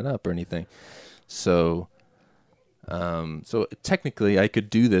set that up or anything. So technically I could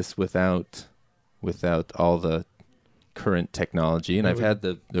do this without all the current technology, and I've had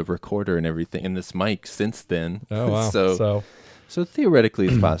the recorder and everything and this mic since then. Oh, wow. So theoretically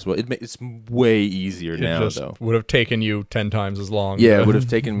it's possible. It's way easier It now, just though. would have taken you 10 times as long. Yeah, to- it would have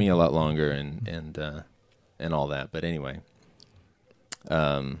taken me a lot longer and all that. But anyway,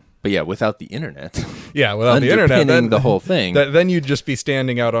 but yeah, without the internet, Yeah, without the internet, underpinning then the whole thing. then you'd just be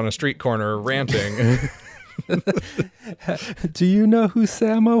standing out on a street corner ranting. Do you know who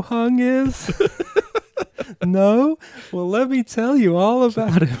Sammo Hung is? No? Well, let me tell you all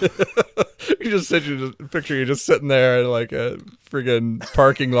about him. Picture you just sitting there in like a friggin'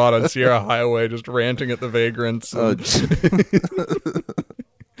 parking lot on Sierra Highway, just ranting at the vagrants. Oh,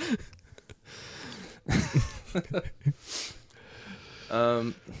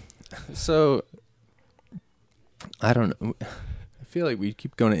 so I don't know. I feel like we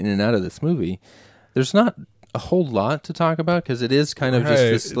keep going in and out of this movie. There's not a whole lot to talk about because it is kind of just Right,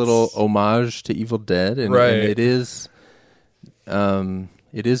 this little it's- homage to Evil Dead, and Right. it is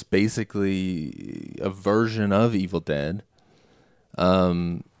basically a version of Evil Dead.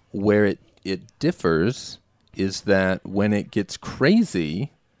 Where it differs is that when it gets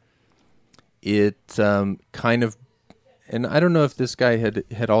crazy, it kind of, and I don't know if this guy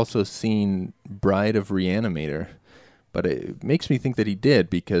had also seen Bride of Reanimator, but it makes me think that he did,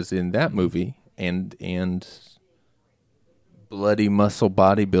 because in that movie and Bloody Muscle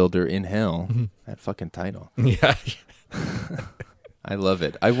Bodybuilder in Hell, that fucking title. Yeah. I love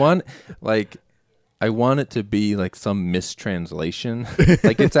it. I want it to be like some mistranslation.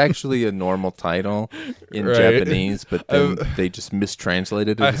 Like it's actually a normal title in Japanese, but then they just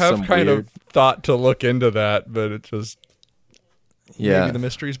mistranslated it. I have some kind weird... of thought to look into that, but it just maybe the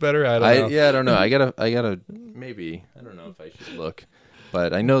mystery's better. I don't know. Yeah, I don't know. I gotta maybe. I don't know if I should look,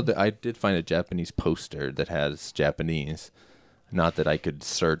 but I know that I did find a Japanese poster that has Japanese. Not that I could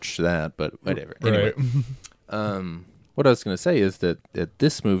search that, but whatever. Anyway, what I was going to say is that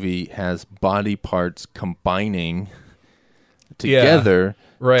this movie has body parts combining together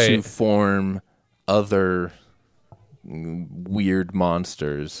to form other weird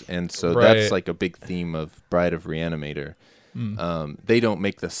monsters. And so that's like a big theme of Bride of Reanimator. They don't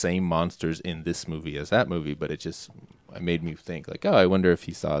make the same monsters in this movie as that movie, but it made me think like, oh, I wonder if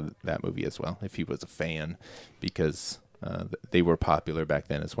he saw that movie as well, if he was a fan, because they were popular back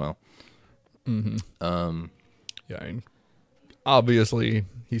then as well. Yeah, I mean, obviously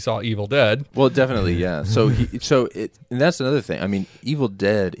he saw Evil Dead. Well, definitely, yeah. And that's another thing. I mean, Evil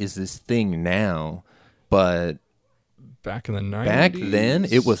Dead is this thing now, but back in the 90s, back then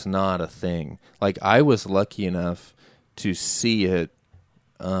it was not a thing. Like I was lucky enough to see it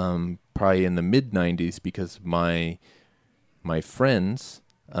probably in the mid 90s because my friends,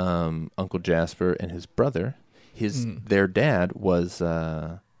 Uncle Jasper and his brother, their dad was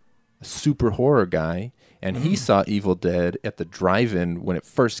a super horror guy. And he saw Evil Dead at the drive-in when it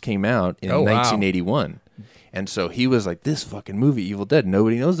first came out in 1981. And so he was like, this fucking movie, Evil Dead,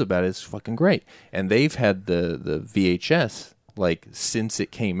 nobody knows about it. It's fucking great. And they've had the VHS like since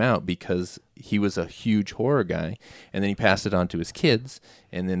it came out because he was a huge horror guy. And then he passed it on to his kids.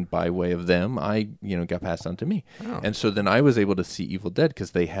 And then by way of them, I got passed on to me. Oh. And so then I was able to see Evil Dead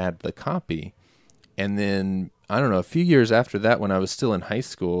because they had the copy. And then, I don't know, a few years after that when I was still in high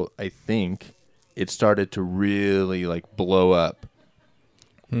school, I think... it started to really like blow up,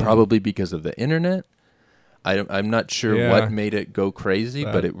 probably because of the internet. I'm not sure what made it go crazy,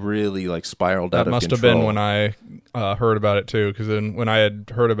 but it really like spiraled out of control. That must have been when I heard about it too, because then when I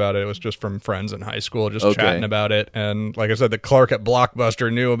had heard about it, it was just from friends in high school, just chatting about it. And like I said, the clerk at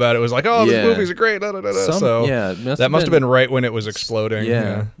Blockbuster knew about it. It was like, oh, these movies are great. So that must have been right when it was exploding.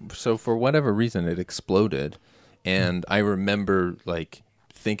 Yeah. So for whatever reason, it exploded, and I remember like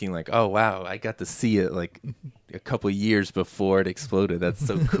thinking like, oh wow, I got to see it like a couple years before it exploded. That's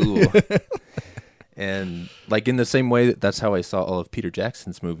so cool. And like in the same way that's how I saw all of Peter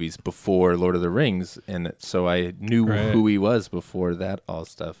Jackson's movies before Lord of the Rings, and so I knew who he was before that all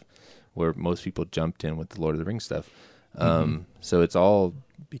stuff, where most people jumped in with the Lord of the Rings stuff. So it's all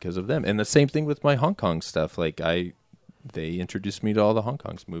because of them. And the same thing with my Hong Kong stuff. Like they introduced me to all the Hong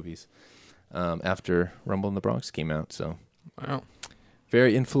Kong's movies after Rumble in the Bronx came out. So wow.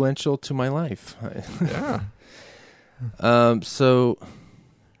 Very influential to my life. Yeah. So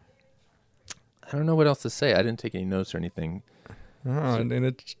I don't know what else to say. I didn't take any notes or anything. I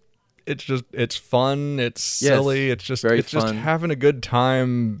mean, it's fun. It's silly. It's just having a good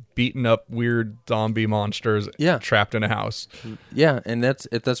time beating up weird zombie monsters. Trapped in a house. Yeah, and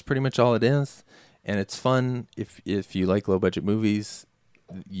that's pretty much all it is. And it's fun if you like low budget movies.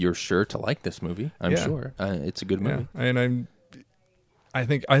 You're sure to like this movie. I'm sure it's a good movie. And I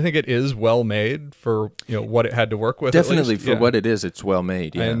think it is well made for what it had to work with. Definitely for what it is, it's well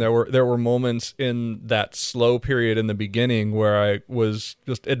made. Yeah. And there were moments in that slow period in the beginning where I was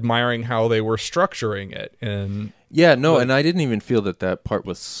just admiring how they were structuring it. And and I didn't even feel that part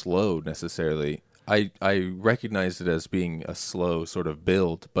was slow necessarily. I recognized it as being a slow sort of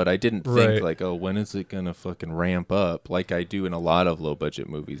build, but I didn't think like, oh, when is it gonna fucking ramp up like I do in a lot of low budget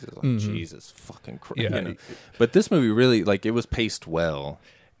movies. It's like Jesus fucking Christ. But this movie really like it was paced well.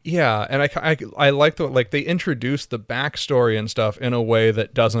 Yeah, and I like they introduced the backstory and stuff in a way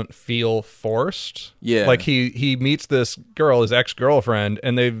that doesn't feel forced. Yeah, like he meets this girl, his ex-girlfriend,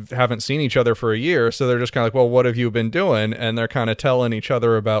 and they haven't seen each other for a year, so they're just kind of like, well, what have you been doing? And they're kind of telling each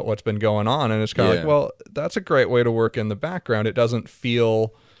other about what's been going on, and it's kind of like, well, that's a great way to work in the background. It doesn't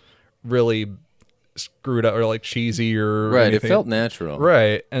feel really screwed up or like cheesy or anything. It felt natural,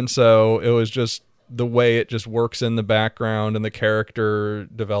 right? And so it was just the way it just works in the background and the character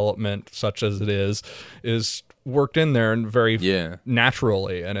development, such as it is worked in there and very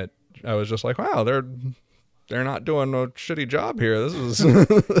naturally. And I was just like, wow, they're not doing a shitty job here. This is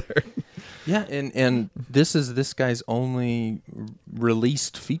and this is this guy's only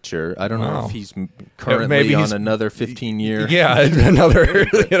released feature. I don't know if he's currently on another 15-year. Yeah,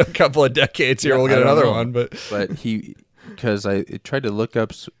 another couple of decades here. We'll get another one, but because I tried to look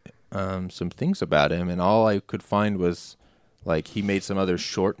up some things about him, and all I could find was like he made some other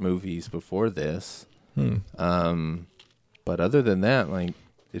short movies before this. But other than that, like,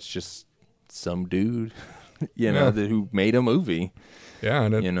 it's just some dude, Yeah. who made a movie. Yeah,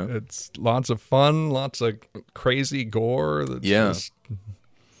 and it's lots of fun, lots of crazy gore. That's just,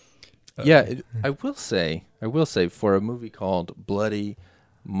 I will say, for a movie called Bloody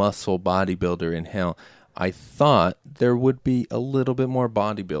Muscle Bodybuilder in Hell, I thought there would be a little bit more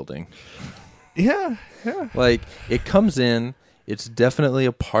bodybuilding. yeah. Like, it comes in, it's definitely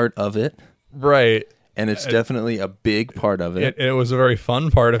a part of it, Right. and it's definitely a big part of it. It was a very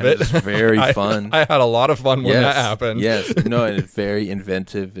fun part of it. It's very fun. I had a lot of fun when that happened. Yes, no, and it's very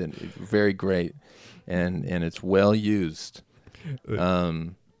inventive and very great, and it's well used.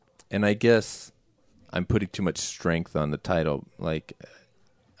 And I guess I'm putting too much strength on the title. Like,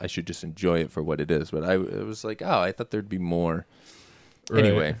 I should just enjoy it for what it is. But it was like, I thought there'd be more. Right.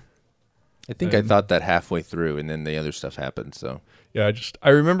 Anyway, I think I thought that halfway through, and then the other stuff happened. So Yeah, I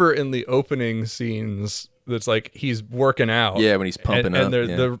remember in the opening scenes, that's like he's working out. yeah, when he's pumping up,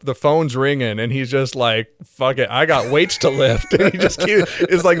 and the phone's ringing, and he's just like, "Fuck it, I got weights to lift." And he just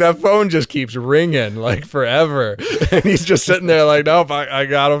it's like that phone just keeps ringing like forever, and he's just sitting there like, "Nope, I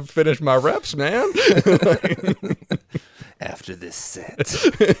gotta finish my reps, man." after this set.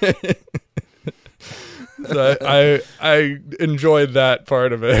 So I enjoyed that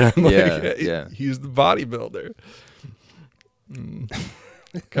part of it. I'm Yeah. He's the bodybuilder.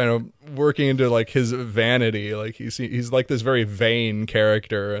 Kind of working into like his vanity, like he's like this very vain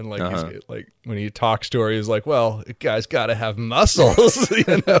character, and like he's like when he talks to her, he's like, "Well, a guy's got to have muscles,"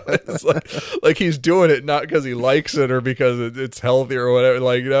 It's like he's doing it not because he likes it or because it's healthy or whatever.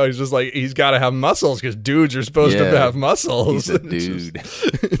 Like he's just like he's got to have muscles because dudes are supposed to have muscles. He's a dude.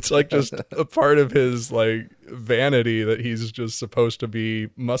 It's like just a part of his like vanity that he's just supposed to be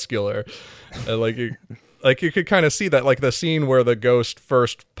muscular, and like you could kind of see that, like the scene where the ghost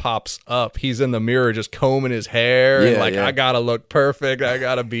first pops up, he's in the mirror just combing his hair and like, I gotta look perfect, I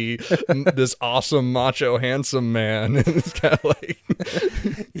gotta be this awesome macho handsome man. And it's kind of like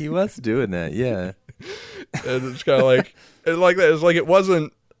he was doing that, yeah. And it's kind of like that. It's like it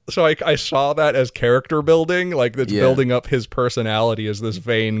wasn't. So I saw that as character building, like that's building up his personality as this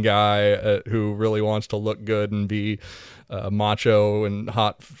vain guy who really wants to look good and be macho and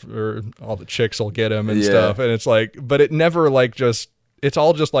hot for all the chicks will get him and stuff. And it's like, but it never like just, it's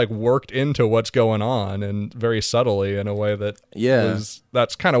all just like worked into what's going on and very subtly in a way that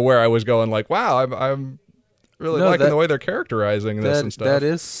that's kind of where I was going like, wow, I'm really liking the way they're characterizing this and stuff. That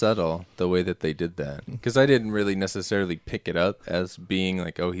is subtle, the way that they did that. Because I didn't really necessarily pick it up as being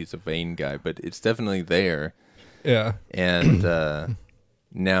like, oh, he's a vain guy, but it's definitely there. Yeah. And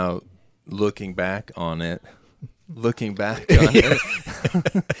now looking back on it, it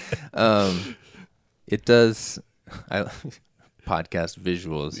does podcast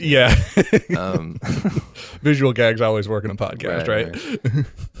visuals. Yeah. Visual gags always work in a podcast, right?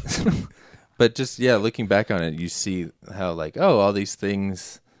 But just, looking back on it, you see how, like, all these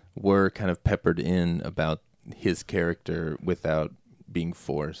things were kind of peppered in about his character without being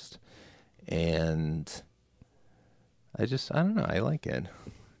forced. And I don't know, I like it.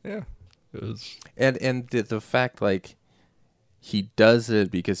 Yeah. It was... And the fact, like, he does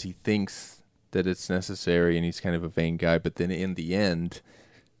it because he thinks that it's necessary and he's kind of a vain guy, but then in the end,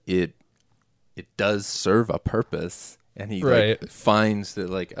 it does serve a purpose. And he like, finds that,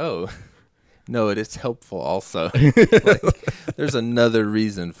 like, no, it is helpful also. Like, there's another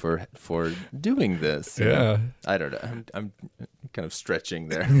reason for doing this. You know? I don't know. I'm kind of stretching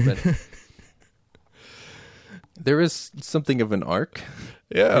there, but there is something of an arc.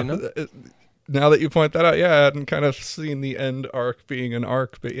 Yeah. You know? Now that you point that out, I hadn't kind of seen the end arc being an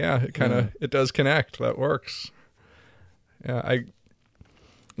arc, but it kind of it does connect. That works. Yeah,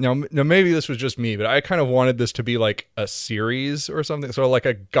 Now, maybe this was just me, but I kind of wanted this to be like a series or something. So like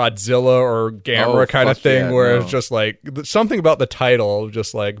a Godzilla or Gamera kind of thing where it's just like something about the title,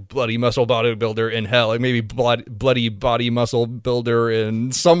 just like Bloody Muscle Bodybuilder in Hell, like maybe Bloody Body Muscle Builder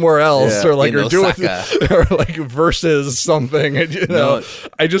in somewhere else or like, or doing, or like versus something. You know,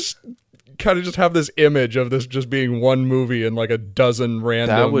 I just kind of just have this image of this just being one movie and like a dozen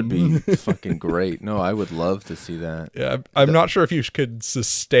random. That would be fucking great. No, I would love to see that. Yeah, I'm not sure if you could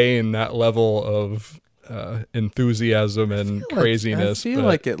sustain that level of enthusiasm and craziness. I feel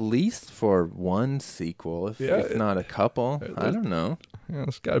like at least for one sequel, if not a couple. I don't know. Yeah,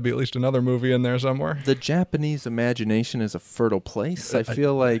 there's got to be at least another movie in there somewhere. The Japanese imagination is a fertile place. I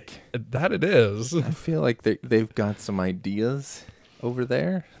feel like that it is. I feel like they've got some ideas over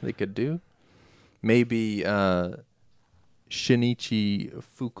there they could do. Maybe Shinichi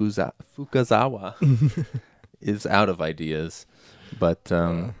Fukazawa is out of ideas, but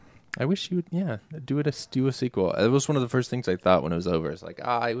I wish you would, do a sequel. It was one of the first things I thought when it was over. It's like,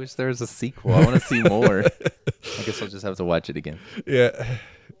 I wish there was a sequel. I want to see more. I guess I'll just have to watch it again. Yeah.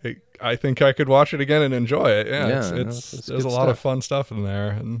 I think I could watch it again and enjoy it. Yeah, it's there's good a lot of stuff. fun stuff in there,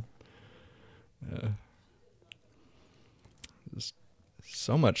 and there's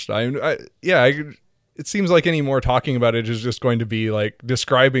so much. It seems like any more talking about it is just going to be like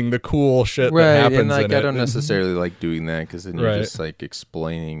describing the cool shit that happens and like in it. I don't necessarily like doing that because then you're Right. just like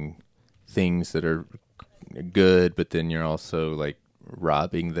explaining things that are good, but then you're also like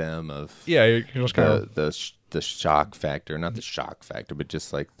robbing them of You're just kind of the shock factor, not the shock factor, but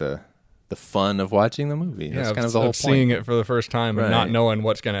just like the fun of watching the movie. That's kind of the whole point. seeing it for the first time and not Right. knowing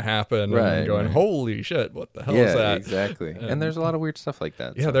what's going to happen, Right, and going, right. "Holy shit, what the hell is that?" Exactly. And there's a lot of weird stuff like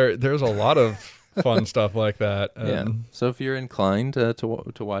that. Yeah, so. there's a lot of fun stuff like that. Yeah. So if you're inclined to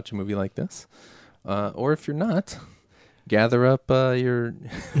watch a movie like this, or if you're not, gather up your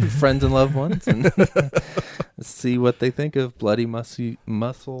friends and loved ones and see what they think of Bloody Muscle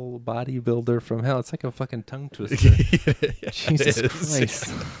Bodybuilder from Hell. It's like a fucking tongue twister. Jesus it is.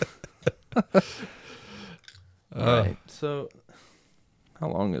 Christ. All right. So how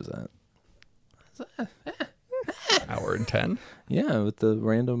long is that? Hour and 10. Yeah, with the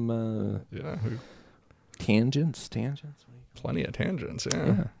random Yeah, tangents. plenty of tangents.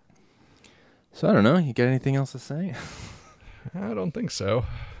 Yeah. So I don't know. You got anything else to say? I don't think so.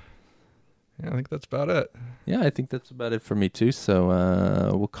 Yeah, I think that's about it. Yeah, I think that's about it for me too. So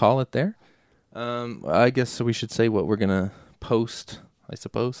we'll call it there. I guess we should say what we're gonna post, I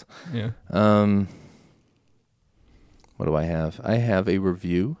suppose. Yeah. What do I have? I have a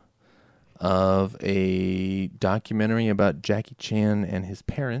review of a documentary about Jackie Chan and his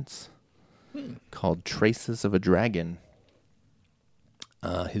parents called Traces of a Dragon.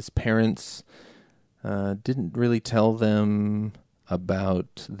 His parents didn't really tell them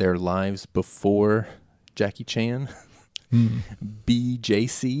about their lives before Jackie Chan,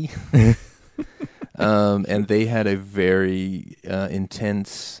 BJC. And they had a very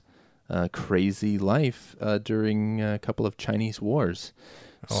intense, crazy life during a couple of Chinese wars.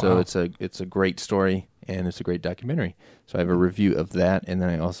 So wow. it's a great story, and it's a great documentary. So I have a review of that, and then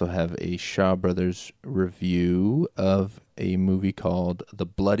I also have a Shaw Brothers review of a movie called The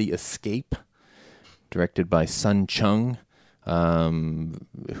Bloody Escape, directed by Sun Chung,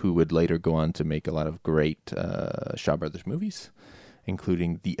 who would later go on to make a lot of great Shaw Brothers movies,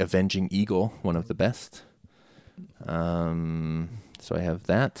 including The Avenging Eagle, one of the best. So I have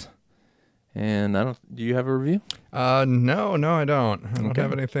that. And do you have a review? No, I don't. I don't Okay.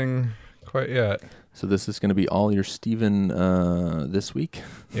 have anything quite yet. So this is going to be all your Steven this week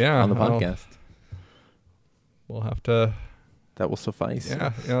Yeah. on the podcast. We'll have to. That will suffice.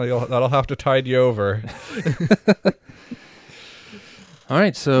 Yeah, that'll have to tide you over. All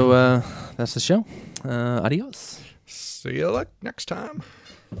right, so that's the show. Adios. See you next time.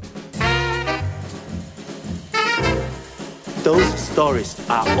 Those stories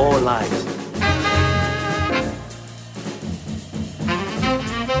are all lies.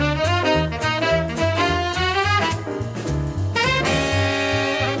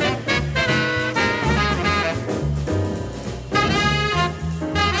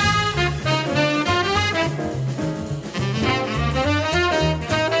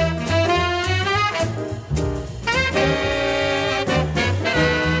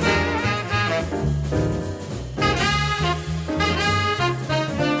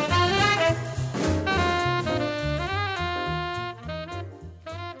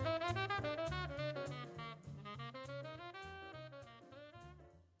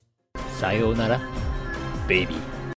 Sayonara, baby.